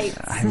her rights.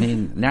 I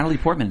mean, Natalie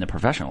Portman in The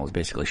Professional was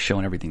basically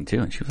showing everything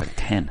too, and she was like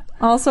 10.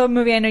 Also, a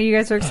movie I know you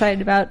guys are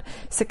excited about.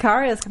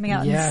 Sicario is coming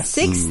out in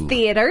 6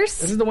 theaters.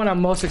 This is the one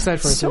I'm most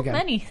excited for this weekend. So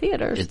many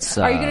theaters. It's,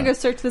 are you going to go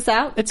search this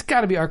out? It's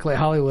got to be ArcLight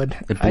Hollywood.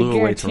 It blew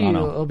away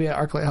Toronto. It'll be at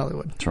ArcLight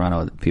Hollywood.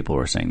 Toronto, people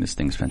were saying this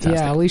thing's fantastic.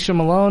 Yeah, Alicia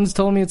Malone's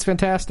told me it's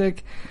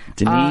fantastic.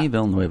 Denis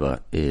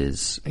Villeneuve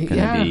is going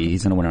to be...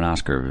 He's going to win an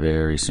Oscar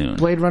very soon.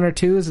 Blade Runner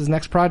 2 is his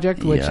next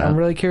project, which I'm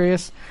really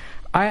curious.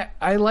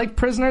 I like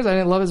Prisoners. I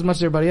didn't love it as much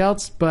as everybody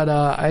else, but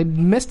I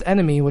missed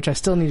Enemy, which I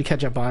still need to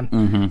catch up on.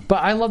 Mm-hmm.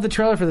 But I love the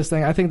trailer for this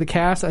thing. I think the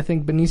cast, I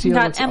think Benicio You've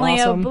got looks Emily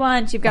awesome.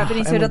 Blunt, you've got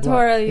Benicio del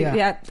Toro, you've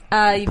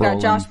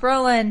got Josh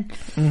Brolin.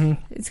 Mm-hmm.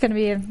 It's gonna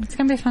be a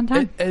fun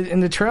time.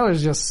 And the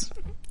trailer's just...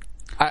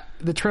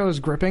 the trailer's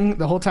gripping.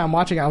 The whole time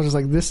watching it, I was just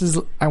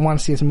like, I want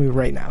to see this movie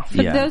right now.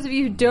 For those of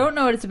you who don't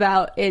know what it's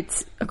about,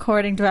 it's,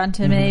 according to Rotten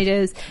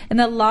Tomatoes, in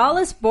the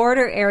lawless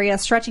border area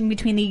stretching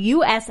between the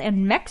U.S.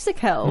 and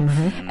Mexico.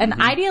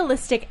 An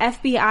idealistic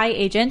FBI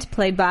agent,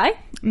 played by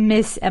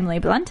Miss Emily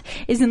Blunt,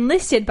 is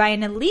enlisted by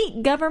an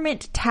elite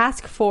government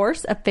task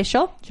force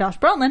official, Josh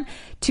Brolin,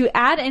 to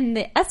add in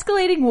the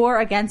escalating war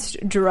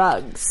against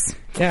drugs.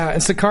 Yeah,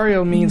 and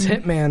Sicario means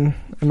hitman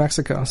in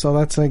Mexico, so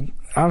that's like...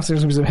 Obviously,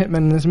 there's going to be some hitmen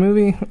in this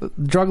movie.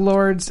 Drug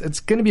lords. It's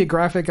going to be a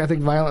graphic, I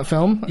think, violent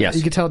film. Yes.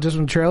 You can tell just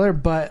from the trailer,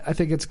 but I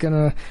think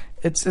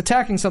it's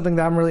attacking something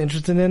that I'm really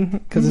interested in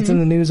because it's in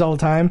the news all the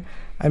time.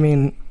 I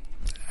mean,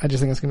 I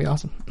just think it's going to be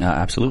awesome.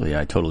 Absolutely.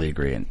 I totally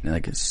agree. And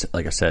like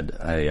I said,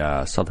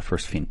 I saw the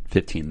first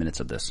 15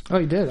 minutes of this. Oh,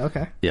 you did?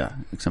 Okay. Yeah.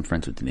 Because I'm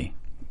friends with Denis.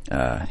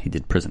 He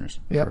did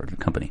Prisoners for the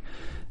company.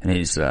 And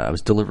I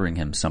was delivering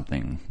him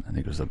something. I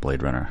think it was a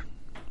Blade Runner.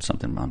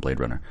 Something on Blade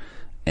Runner.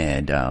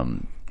 And...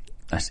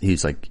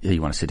 he's like, "Hey,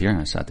 you want to sit here?" And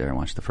I sat there and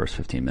watched the first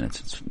 15 minutes.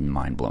 It's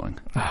mind-blowing.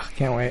 Oh,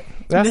 can't wait.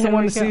 That's the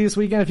one to see this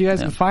weekend if you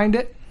guys can find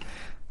it.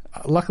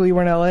 Luckily,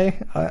 we're in LA.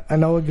 I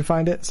know we can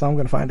find it, so I'm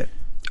going to find it.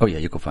 Oh, yeah,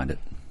 you can find it.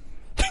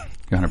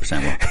 You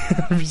 100%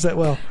 will. 100%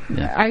 will.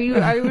 Yeah. Are you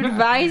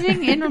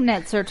advising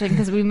internet searching?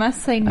 Because we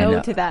must say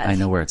no to that. I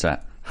know where it's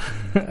at.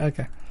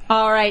 Okay.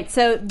 All right,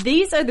 so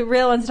these are the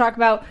real ones to talk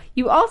about.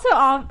 You also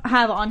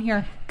have on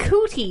here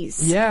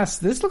Cooties. Yes,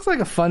 this looks like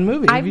a fun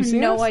movie. I have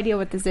no idea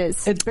what this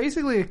is. It's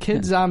basically a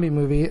kid zombie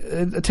movie.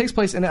 It takes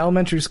place in an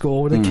elementary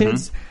school where the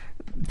kids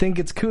think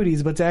it's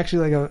cooties, but it's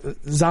actually like a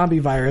zombie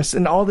virus.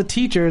 And all the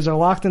teachers are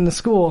locked in the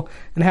school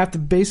and have to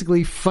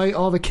basically fight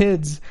all the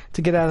kids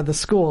to get out of the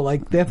school.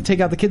 Like, they have to take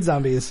out the kid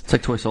zombies. It's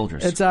like Toy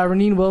Soldiers. It's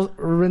Raineen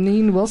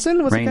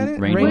Wilson? What's Rain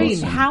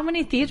Wilson. How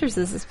many theaters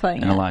is this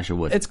playing and at? Elijah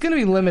Wood. It's going to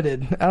be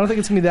limited. I don't think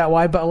it's going to be that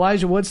wide, but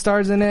Elijah Wood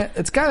stars in it.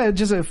 It's kind of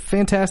just a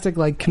fantastic,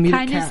 like, comedic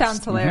Kind of cast.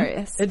 sounds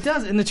hilarious. It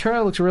does, and the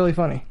trailer looks really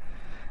funny.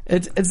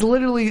 It's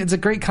literally, it's a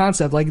great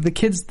concept. Like, the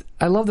kids,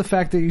 I love the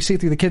fact that you see it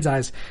through the kids'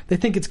 eyes. They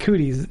think it's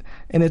cooties,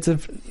 and it's a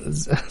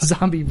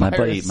zombie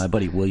virus. My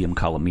buddy William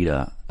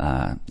Calamita,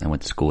 I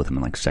went to school with him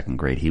in like second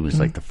grade. He was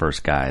like the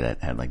first guy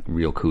that had like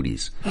real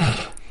cooties.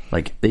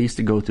 Like, they used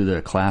to go through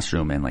the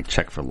classroom and like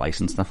check for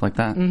lice and stuff like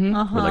that with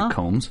like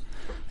combs.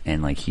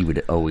 And like, he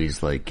would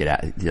always like get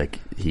out, like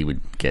he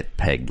would get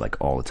pegged like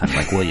all the time.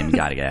 Like, William, you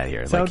got to get out of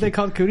here. Is that what they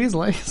called cooties?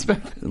 Lice?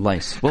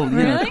 Lice. Well, you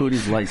know,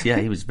 cooties, lice. Yeah,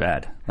 he was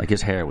bad. Like,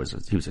 his hair he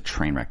was a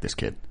train wreck, this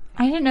kid.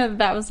 I didn't know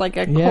that was like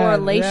a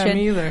correlation. Yeah,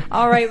 me either.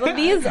 All right, well,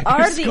 these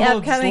are the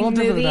upcoming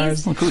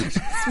movies. Cooties.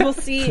 We'll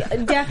see.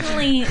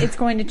 Definitely, it's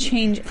going to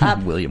change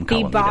up William the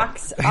Calamita.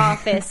 box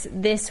office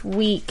this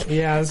week.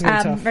 Yeah, it's going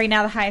to be tough. Right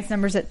now, the highest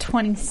number is at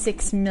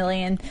 26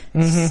 million.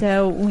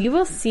 So we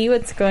will see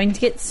what's going to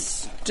get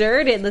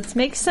started. Let's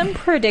make some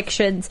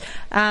predictions.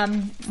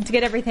 To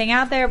get everything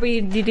out there, we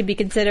need to be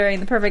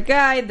considering The Perfect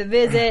Guy, The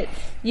Visit.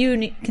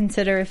 You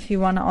consider if you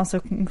want to also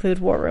include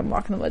War Room,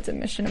 Walk in the Woods, and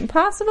Mission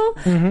Impossible.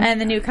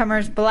 And the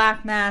newcomers,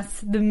 Black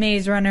Mass, The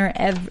Maze Runner,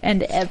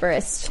 and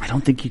Everest. I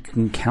don't think you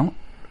can count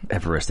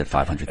Everest at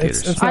 500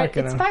 theaters. It's not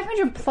gonna... It's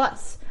 500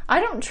 plus. I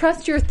don't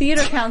trust your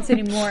theater counts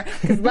anymore,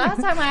 because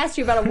last time I asked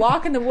you about a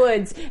walk in the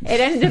woods, it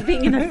ended up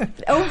being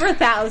over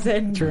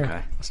 1,000. True.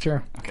 Okay. It's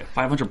true. Okay,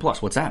 500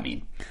 plus. What's that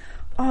mean?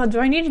 Oh, do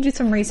I need to do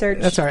some research?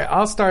 That's all right.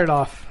 I'll start it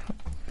off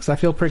because I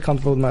feel pretty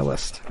comfortable with my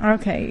list.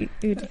 Okay,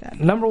 you do that.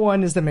 Number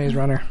 1 is The Maze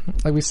Runner.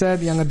 Like we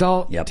said, young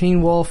adult,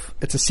 Teen Wolf.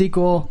 It's a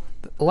sequel.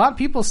 A lot of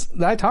people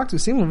that I talked to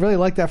seem to really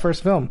like that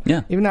first film.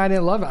 Yeah. Even though I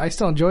didn't love it, I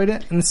still enjoyed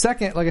it. And the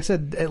second, like I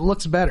said, it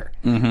looks better.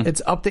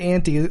 It's up the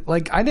ante.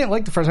 Like, I didn't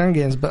like the first Hunger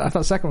Games, but I thought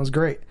the second one was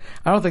great.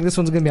 I don't think this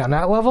one's going to be on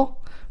that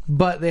level,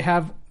 but they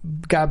have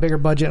got a bigger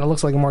budget and it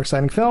looks like a more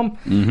exciting film.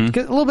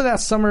 Get a little bit of that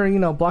summer,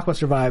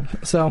 blockbuster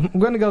vibe. So I'm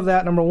going to go with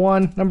that, number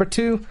 1. Number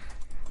 2,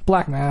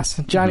 Black Mass,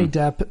 Johnny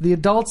Depp. The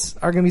adults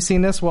are going to be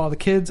seeing this while the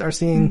kids are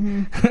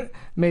seeing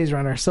Maze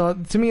Runner. So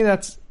to me,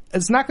 it's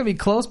not going to be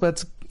close, but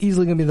it's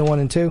easily going to be the 1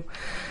 and 2.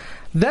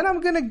 Then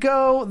I'm going to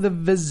go The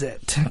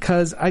Visit,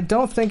 because I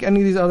don't think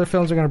any of these other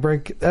films are going to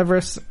break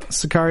Everest.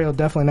 Sicario,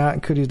 definitely not,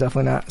 and Cooties,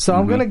 definitely not. So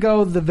I'm going to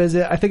go The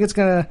Visit. I think it's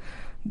going to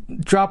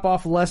drop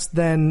off less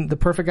than The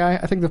Perfect Guy.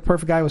 I think The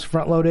Perfect Guy was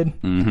front loaded.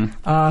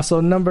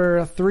 So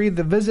number 3,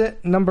 The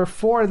Visit. Number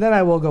 4, then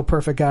I will go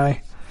Perfect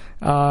Guy.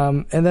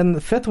 And then the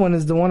 5th one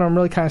is the one I'm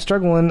really kind of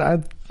struggling.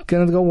 I'm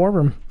going to go War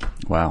Room.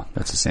 Wow,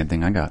 that's the same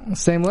thing I got.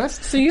 Same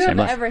list? So you Same have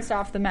list. Everest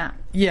off the map.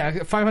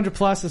 Yeah, 500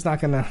 plus is not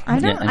going to... I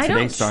don't, and I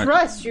today don't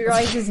trust your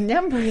guys'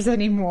 numbers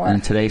anymore.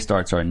 And today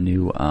starts our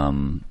new,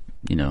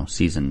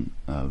 season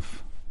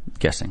of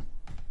guessing.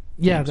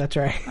 Yeah, that's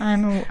right.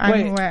 I'm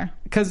Wait, aware.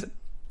 Because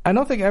I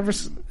don't think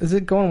Everest... Is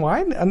it going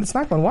wide? And it's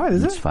not going wide,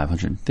 is It's it?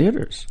 500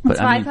 theaters. It's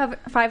But I mean,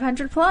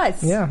 500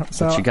 plus. Yeah,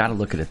 so but you got to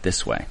look at it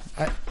this way.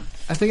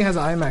 I think it has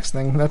an IMAX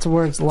thing. That's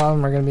where a lot of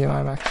them are going to be in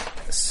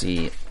IMAX.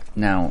 See,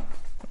 now,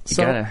 you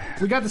So gotta...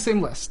 we got the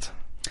same list,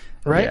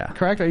 right? Yeah.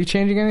 Correct? Are you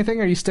changing anything,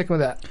 or are you sticking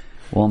with that?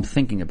 Well, I'm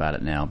thinking about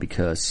it now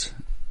because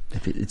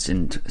if it's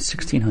in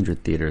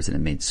 1,600 theaters and it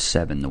made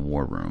 7, the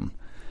War Room.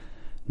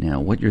 Now,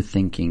 what you're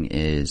thinking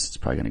is it's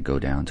probably going to go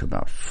down to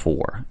about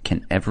 4.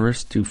 Can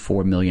Everest do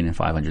 4 million in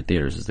 500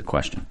 theaters is the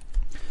question.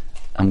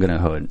 I'm going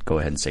to go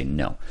ahead and say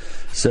no.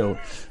 So,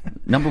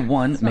 number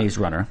 1, Maze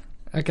Runner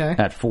Okay.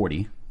 at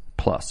 40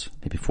 plus,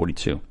 maybe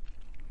 42.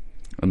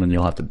 And then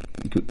you'll have to...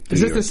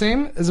 Is this the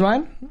same as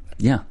mine?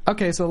 Yeah.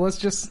 Okay, so let's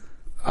just...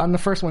 On the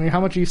first one,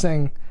 how much are you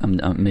saying?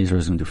 Maze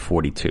Runner's going to do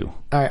 42.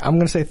 All right, I'm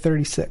going to say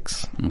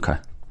 36. Okay.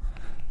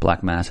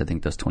 Black Mass, I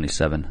think, does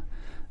 27.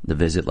 The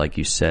Visit, like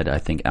you said, I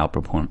think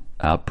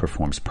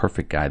outperforms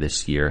Perfect Guy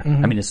this year. I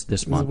mean,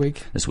 this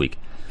month. This week.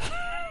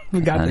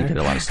 We got I there. didn't get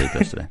a lot of sleep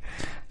yesterday.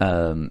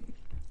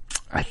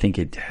 I think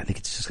it's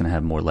just going to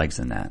have more legs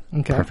than that.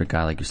 Okay. Perfect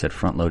Guy, like you said,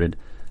 front loaded,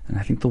 and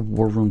I think the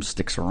War Room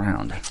sticks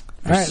around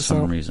for All right, some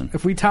so reason.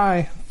 if we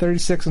tie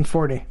 36 and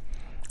 40,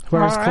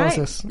 whoever's All right.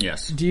 closest.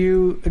 Yes. Do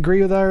you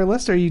agree with our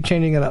list, or are you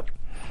changing it up?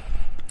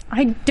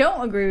 I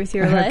don't agree with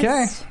your list.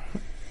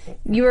 Okay.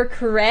 You are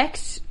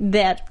correct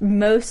that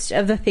most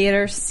of the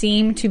theaters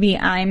seem to be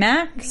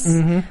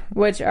IMAX,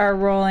 which are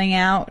rolling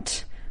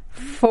out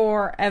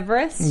for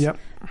Everest. Yep.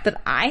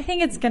 But I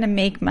think it's going to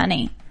make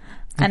money.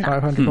 And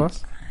 500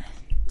 plus.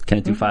 Can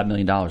it do $5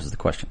 million is the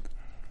question.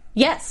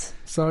 yes,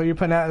 So you're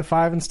putting that at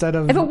 5 instead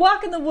of... if A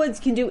Walk in the Woods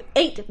can do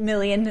 8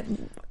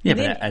 million, Yeah,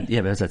 then- but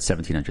it was at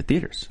 1,700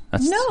 theaters.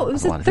 That's no, it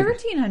was a lot at of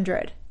theaters.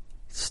 1,300.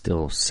 It's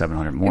still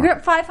 700 more. You're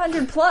at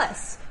 500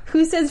 plus.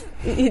 Who says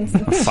it's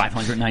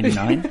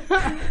 599?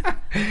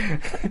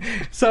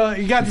 So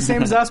you got the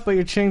same as us, but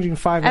you're changing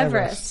 5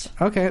 Everest.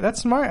 Okay,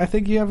 that's smart. I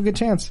think you have a good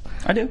chance.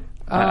 I do.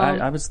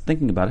 I was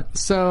thinking about it.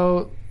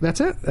 So that's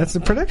it. That's the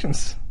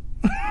predictions.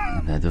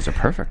 Those are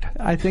perfect.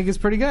 I think it's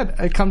pretty good.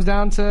 It comes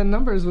down to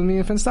numbers with me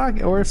and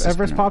Finstock, or if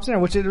Everest pops in,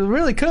 which it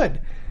really could.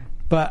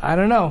 But I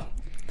don't know.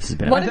 This has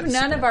been what a, if this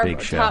has none been of a our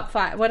big show. top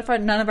 5? What if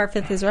none of our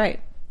 5th is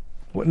right?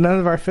 None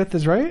of our 5th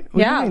is right? What do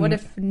you Yeah.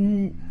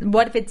 mean?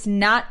 What if it's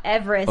not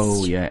Everest?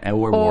 Oh yeah,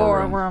 or War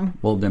War Room.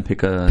 Well, then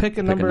pick a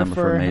number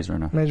for Maze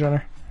Runner. Maze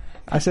Runner.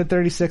 I said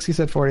 36. He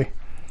said 40.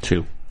 2.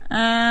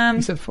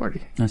 You said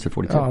 40. I said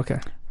 42. Oh, okay.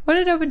 What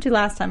did it open to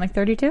last time? Like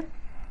 32?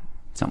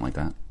 Something like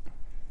that.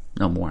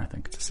 No more, I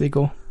think.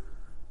 Sequel.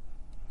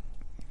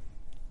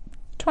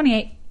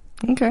 28.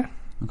 Okay.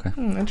 Okay.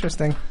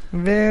 Interesting.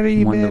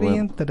 Very, Wonder very what-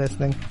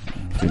 interesting.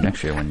 Do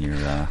next year when you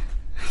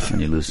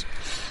lose.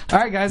 All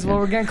right, guys. Well,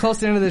 we're getting close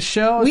to the end of this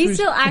show. We So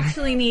still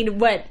actually need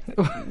what?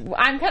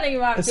 I'm cutting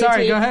you off.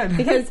 Sorry, JT, go ahead.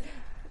 Because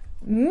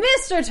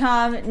Mr.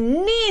 Tom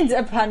needs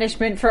a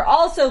punishment for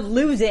also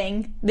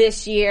losing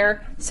this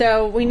year.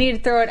 So we need to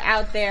throw it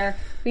out there.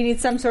 We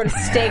need some sort of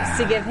stakes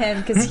to give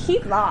him because he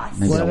lost.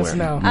 Maybe Let I'll us wear,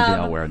 know. Maybe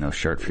I'll wear no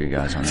shirt for you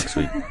guys on next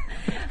week.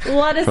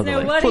 Let us For the know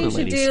la- what for you the should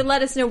ladies. do.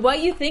 Let us know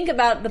what you think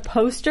about the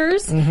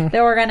posters Mm-hmm.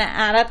 that we're going to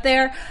add up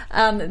there.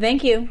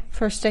 Thank you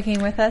for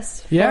sticking with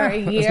us for Yeah, a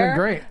it's year. been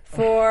great.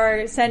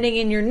 For sending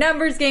in your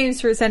numbers games,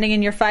 for sending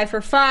in your 5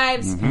 for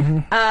 5s.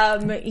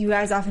 Mm-hmm. You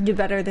guys often do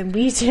better than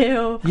we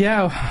do.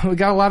 Yeah, we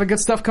got a lot of good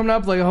stuff coming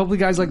up. Like, hopefully,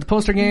 you guys like the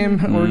poster game.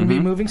 We're going to be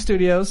moving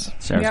studios.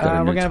 Sarah's got a We're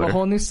new going to have a Twitter.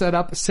 whole new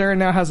setup. Sarah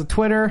now has a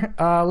Twitter.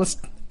 Let's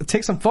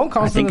take some phone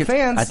calls from the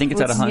fans. I think it's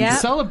at Let's 100. Yeah.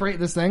 celebrate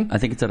this thing. I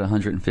think it's at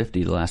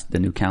 150. The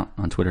new count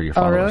on Twitter. Your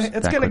Oh, followers. really?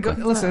 It's that going to go.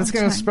 quickly. Listen, it's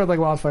going to spread like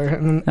wildfire.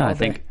 No, all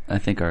day. I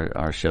think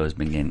our show has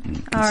been getting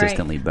All right.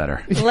 consistently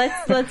better.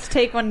 Let's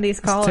take one of these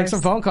callers. Take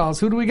some phone calls.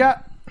 Who do we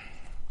got?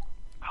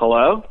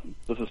 Hello,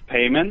 this is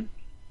Payman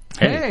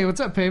Hey, what's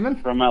up,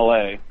 Payman? from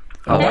LA.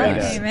 Oh, Hey,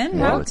 nice. Payman.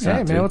 Yeah, what's Hey, up,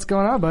 man, dude? what's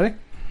going on, buddy?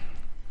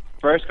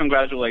 First,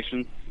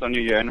 congratulations on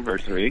your year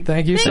anniversary.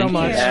 Thank you so Thank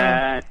much. you.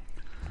 And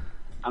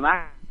I'm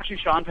actually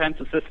Sean Penn's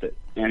assistant,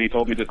 and he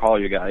told me to call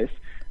you guys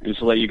and just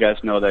to let you guys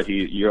know that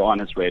you're on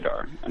his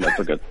radar, and that's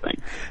a good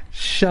thing.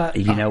 Shut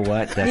You know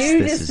what? You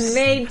this just is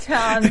made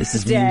Tom's this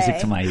is day. music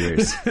to my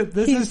ears.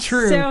 This He's is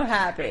true. so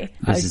happy.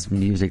 This is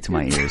music to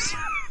my ears.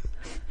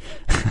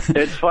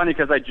 It's funny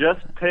because I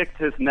just picked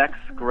his next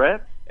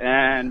script,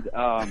 and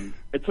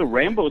it's a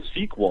Rainbow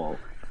sequel,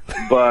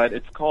 but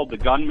it's called The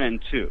Gunman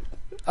 2.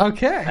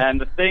 Okay. And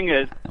the thing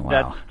is Wow.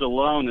 that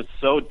Stallone is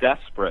so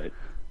desperate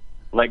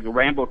like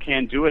Rambo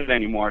can't do it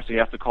anymore, so you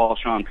have to call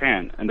Sean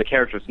Penn, and the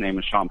character's name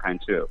is Sean Penn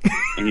too,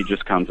 and he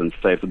just comes and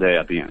saves the day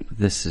at the end.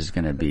 This is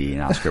going to be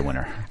an Oscar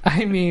winner.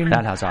 I mean,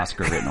 that has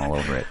Oscar written all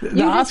over it. The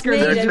Oscars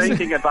They're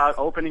thinking about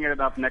opening it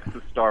up next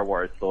to Star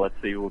Wars, so let's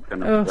see who's going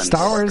to.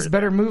 Star Wars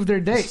better move their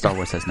date. Star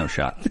Wars has no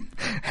shot.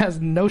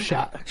 Has no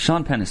shot.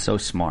 Sean Penn is so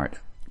smart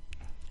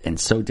and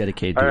so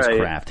dedicated to his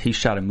craft. He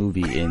shot a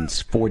movie in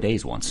 4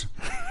 days once.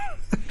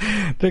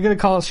 They're going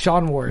to call us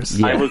Sean Wars.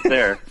 Yeah. I was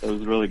there. It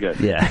was really good.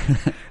 Yeah.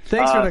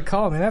 Thanks for the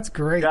call, man. That's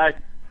great. Guys,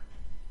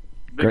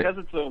 because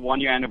it's a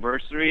 1 year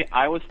anniversary,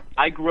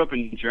 I grew up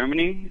in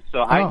Germany,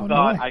 so I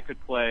thought I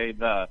could play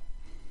the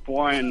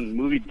foreign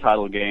movie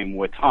title game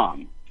with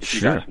Tom. If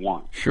you guys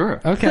want.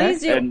 Sure. Okay.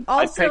 Please do. And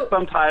I picked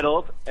some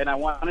titles, and I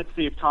wanted to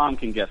see if Tom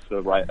can guess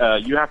the right.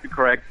 You have to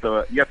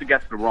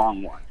guess the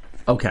wrong one.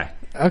 Okay.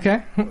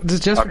 Okay.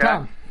 Just for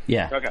Tom.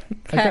 Yeah.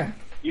 Okay.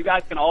 You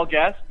guys can all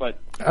guess, but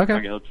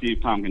okay, let's see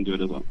if Tom can do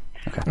it as well.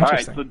 Okay. All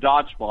right, so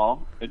Dodgeball,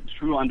 a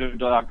true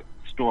underdog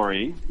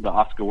story, the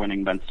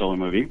Oscar-winning Ben Stiller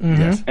movie.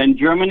 Mm-hmm. Yes. In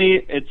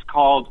Germany, it's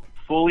called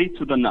Fully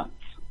to the Nuts.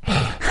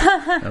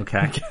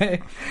 Okay.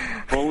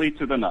 Fully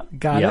to the Nuts.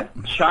 Got it.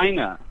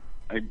 China,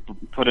 I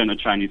put in a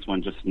Chinese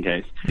one just in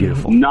case.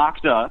 Beautiful.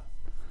 Knocked Up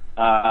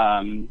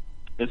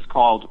is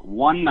called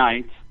One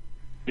Night,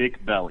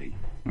 Big Belly.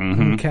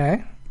 Mm-hmm.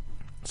 Okay.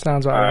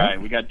 Sounds all All right.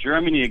 right, we got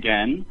Germany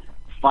again.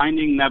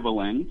 Finding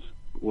Neverland,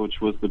 which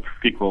was the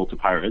prequel to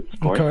Pirates, of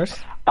course.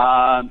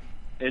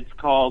 It's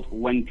called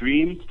When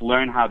Dreams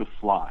Learn How to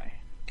Fly.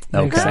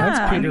 Makes sense.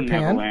 Finding Peter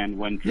Pan. Neverland,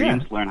 When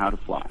Dreams Learn How to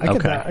Fly. I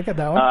got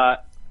that one.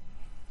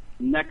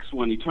 Next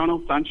one,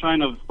 Eternal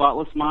Sunshine of the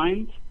Spotless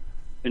Mind.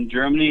 In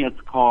Germany, it's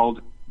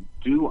called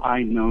Do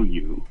I Know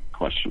You? ?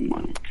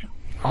 And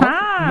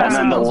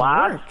then the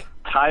last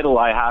title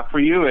I have for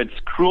you, it's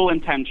Cruel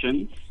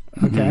Intentions.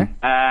 Okay.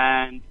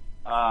 And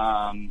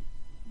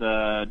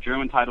the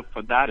German title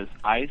for that is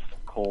Ice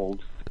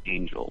Cold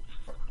Angels.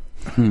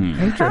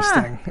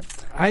 Interesting.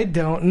 I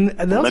don't.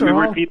 Let me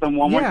repeat them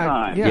one more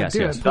time. Yeah,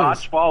 yes.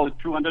 Dodgeball, a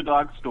true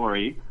underdog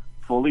story,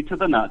 Fully to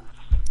the Nuts.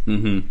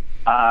 Mm-hmm.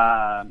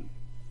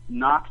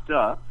 Knocked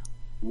Up,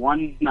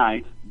 One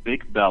Night,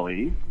 Big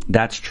Belly.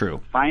 That's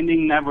true.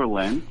 Finding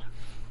Neverland,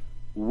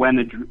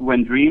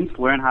 When Dreams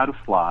Learn How to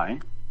Fly.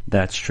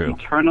 That's true.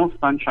 Eternal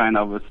Sunshine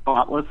of a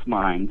Spotless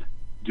Mind,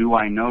 Do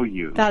I Know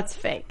You? That's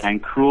fake.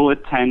 And Cruel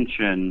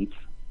Intentions,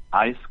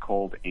 Ice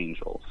Cold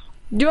Angels.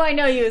 Do I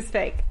Know You is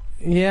fake?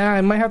 Yeah,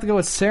 I might have to go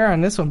with Sarah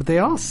on this one, but they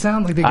all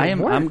sound like they could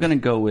work. I'm going to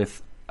go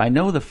with. I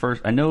know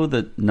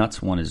the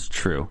Nuts one is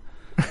true.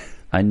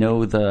 I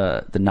know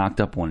the Knocked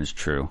Up one is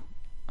true.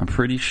 I'm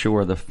pretty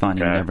sure the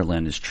Finding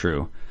Neverland is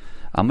true.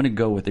 I'm going to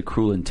go with the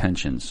Cruel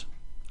Intentions.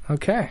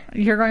 Okay.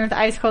 You're going with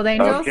Ice Cold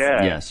Angels? Okay.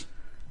 Yes.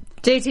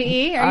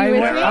 JTE, are you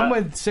with me? I'm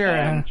with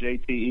Sarah. And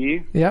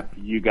JTE, yep.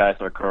 You guys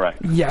are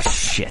correct. Yes.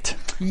 Shit.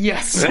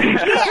 Yes.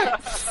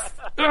 Yes.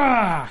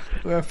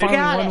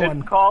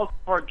 It's called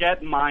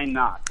Forget My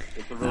Not.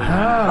 It's a really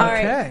All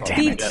right.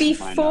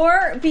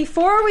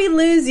 Before we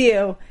lose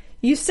you,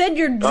 you said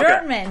you're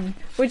German,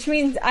 which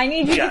means I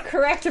need you to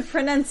correct a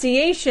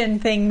pronunciation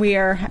thing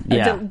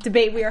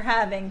debate we are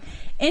having.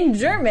 In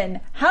German,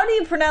 how do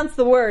you pronounce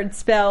the word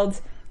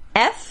spelled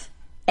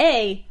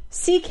F-A-C-K?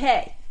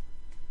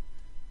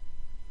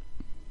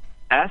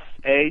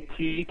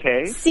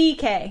 S-A-T-K?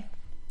 C-K.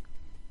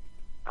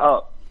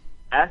 Oh,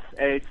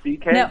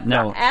 S-A-C-K?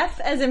 No. F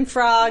as in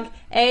frog,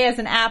 A as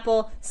in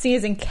apple, C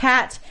as in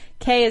cat,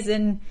 K as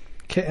in...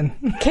 Kitten.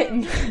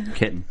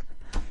 Kitten.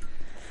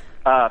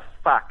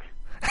 Fuck.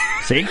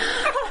 See?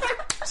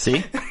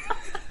 See?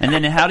 And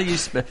then how do you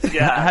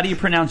how do you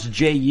pronounce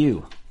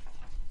J-U?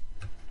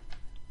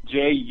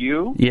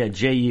 J-U? Yeah,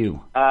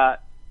 J-U.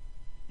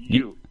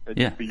 You.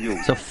 It's for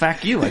you. So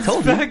fuck you. I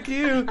told you. Fuck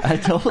you. I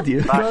told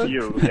you. Fuck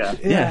you.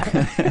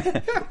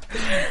 Yeah.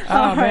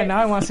 Oh man,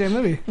 now I want to see a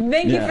movie.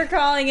 Thank you for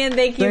calling in.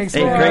 Thank you for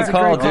great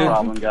call, dude. No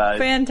problem, guys.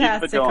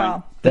 Fantastic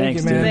call.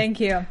 Thanks, man. dude. Thank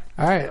you.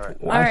 All right.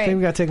 I think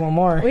we got to take one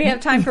more. We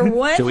have time for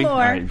one more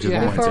right,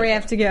 before we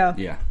have to go.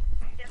 Yeah.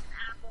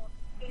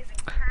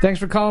 Thanks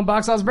for calling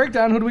Box Office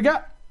Breakdown. Who do we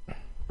got?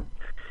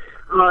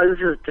 This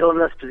is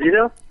Dylan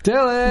Esposito.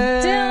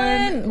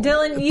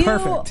 Dylan, you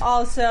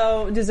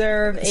also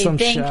deserve a Some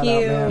thank shout you,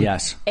 out, man.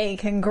 Yes. a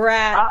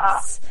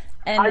congrats.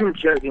 I'm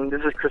joking.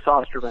 This is Chris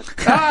Osterman.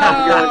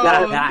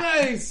 Oh,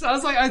 nice. I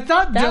was like, I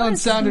thought That Dylan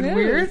was sounded smooth.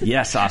 weird.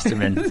 Yes,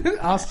 Osterman.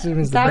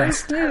 Osterman's the That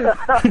was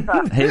best.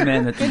 smooth. Hey,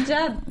 man. Good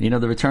job. You know,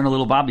 the return of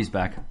Little Bobby's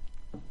back.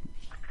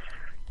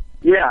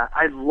 Yeah,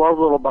 I love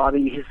Little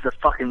Bobby. He's the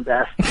fucking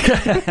best.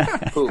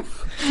 I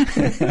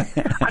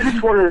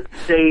just want to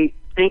say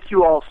thank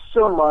you all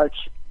so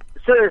much.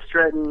 Sarah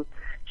Stratton,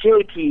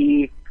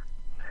 JP,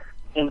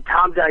 and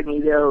Tom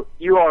Dagnito.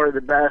 You all are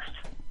the best.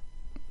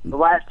 The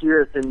last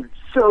year has been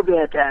so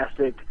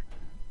fantastic.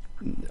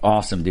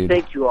 Awesome, dude.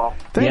 Thank you all.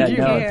 Thank you.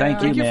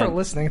 Thank you, man. for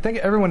listening. Thank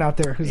everyone out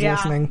there who's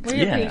listening.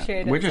 We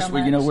appreciate it. We're just, so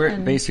much. we're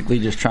basically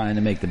just trying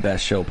to make the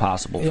best show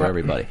possible for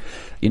everybody.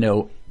 You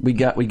know, we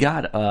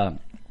got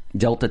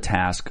Delta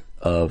task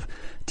of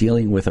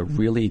dealing with a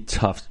really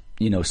tough,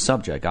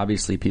 subject.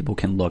 Obviously, people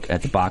can look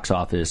at the box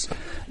office,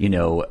 you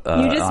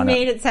just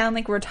made it sound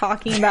like we're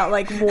talking about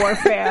like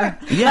warfare.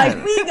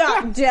 Like we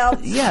got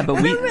dealt but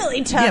a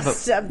really tough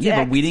subject.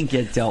 Yeah, but we didn't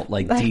get dealt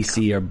like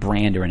DC or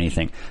Brand or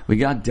anything. We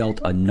got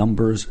dealt a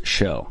numbers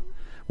show,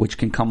 which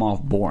can come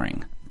off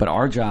boring. But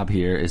our job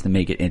here is to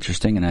make it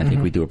interesting, and I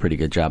think we do a pretty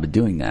good job of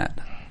doing that.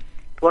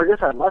 Well, I guess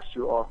I lost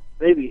you all.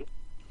 Maybe.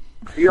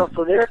 Are you all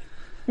still there?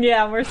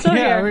 Yeah, we're still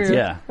here.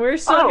 We're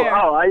still here.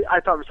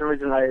 I thought for some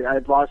reason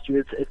I'd lost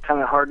you. It's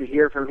kind of hard to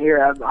hear from here.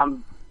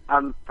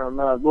 I'm from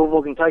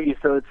Louisville, Kentucky,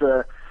 so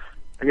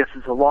I guess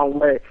it's a long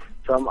way.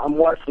 So I'm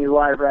watching you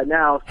live right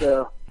now.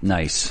 So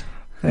nice.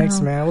 Thanks,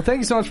 man. Well, thank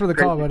you so much for the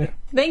call, buddy.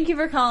 Thank you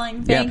for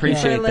calling. Thank you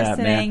for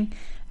listening.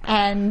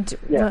 And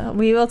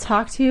we will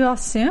talk to you all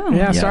soon.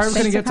 Yeah, sorry we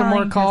couldn't get some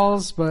more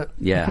calls, but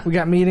we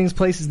got meetings,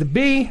 places to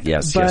be.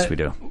 Yes, we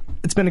do.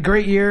 It's been a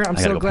great year. I'm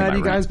so glad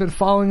you guys have been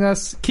following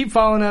us. Keep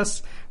following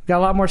us. We got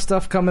a lot more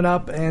stuff coming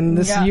up, and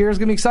this year is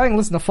going to be exciting.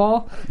 Listen to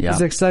fall. It's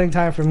an exciting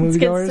time for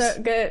moviegoers.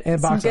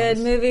 Some good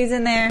movies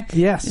in there.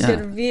 Yes. Good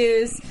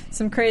reviews.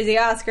 Some crazy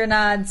Oscar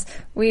nods.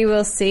 We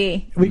will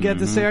see. We get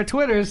to say our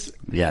Twitters.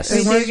 Yes.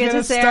 We do get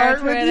to say our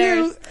start with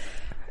you.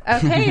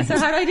 Okay, so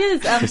how do I do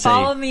this?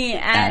 Follow me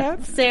at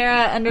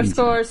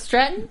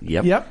Sarah_Stretton.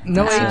 Yep.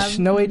 No H.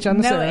 No H on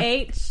the Sarah. No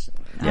H.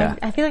 Yeah.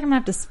 I feel like I'm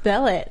going to have to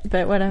spell it,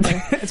 but whatever.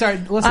 It's all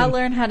right. Listen. I'll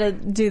learn how to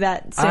do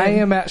that soon. I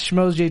am at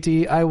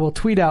SchmoesJT. I will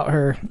tweet out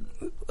her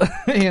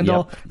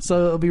handle,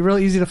 so it'll be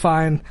really easy to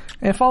find.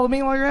 And follow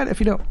me while you're at it if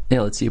you don't.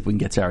 Yeah, let's see if we can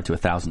get Sarah to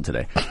 1,000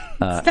 today. It's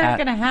not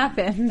going to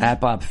happen. At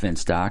Bob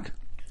Finstock,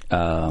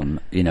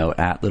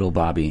 at Little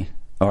Bobby,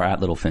 or at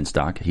Little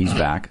Finstock. He's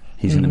back.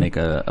 He's going to make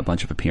a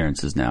bunch of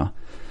appearances now.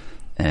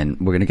 And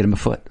we're going to get him a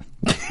foot.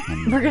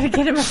 We're going to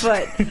get him a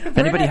foot. If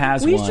anybody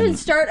has we one... should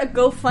start a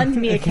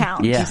GoFundMe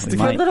account.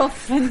 For Little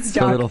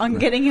Finstock on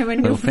getting him a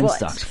new foot. Little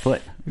Finstock's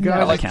foot.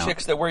 I like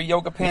chicks that wear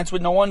yoga pants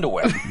with no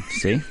underwear.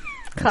 See?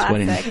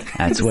 Classic.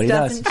 That's what he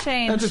does. Doesn't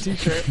change. That's a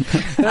t-shirt.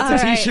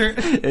 That's a t-shirt.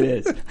 It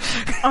is.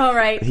 All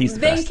right. He's the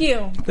Thank best.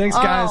 you. Thanks,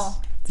 guys.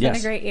 It's been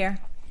a great year.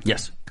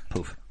 Yes.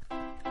 Poof.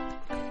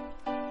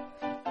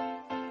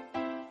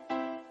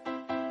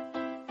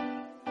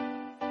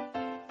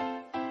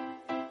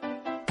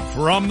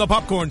 From the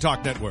Popcorn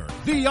Talk Network,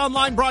 the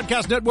online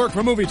broadcast network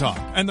for movie talk,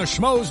 and the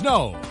Schmoes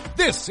Know,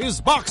 this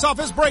is Box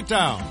Office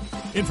Breakdown.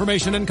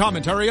 Information and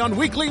commentary on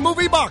weekly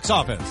movie box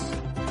office.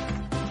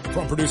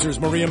 From producers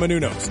Maria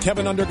Menounos,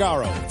 Kevin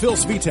Undergaro, Phil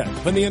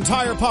Svitek, and the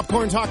entire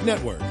Popcorn Talk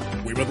Network,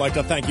 we would like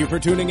to thank you for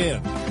tuning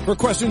in. For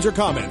questions or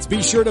comments,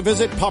 be sure to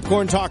visit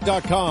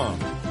popcorntalk.com.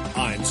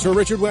 I'm Sir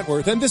Richard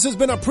Wentworth, and this has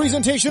been a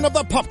presentation of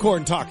the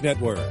Popcorn Talk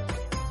Network.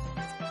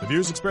 The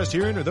views expressed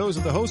herein are those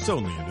of the hosts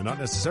only and do not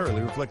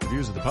necessarily reflect the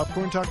views of the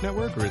Popcorn Talk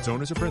Network or its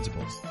owners or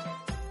principals.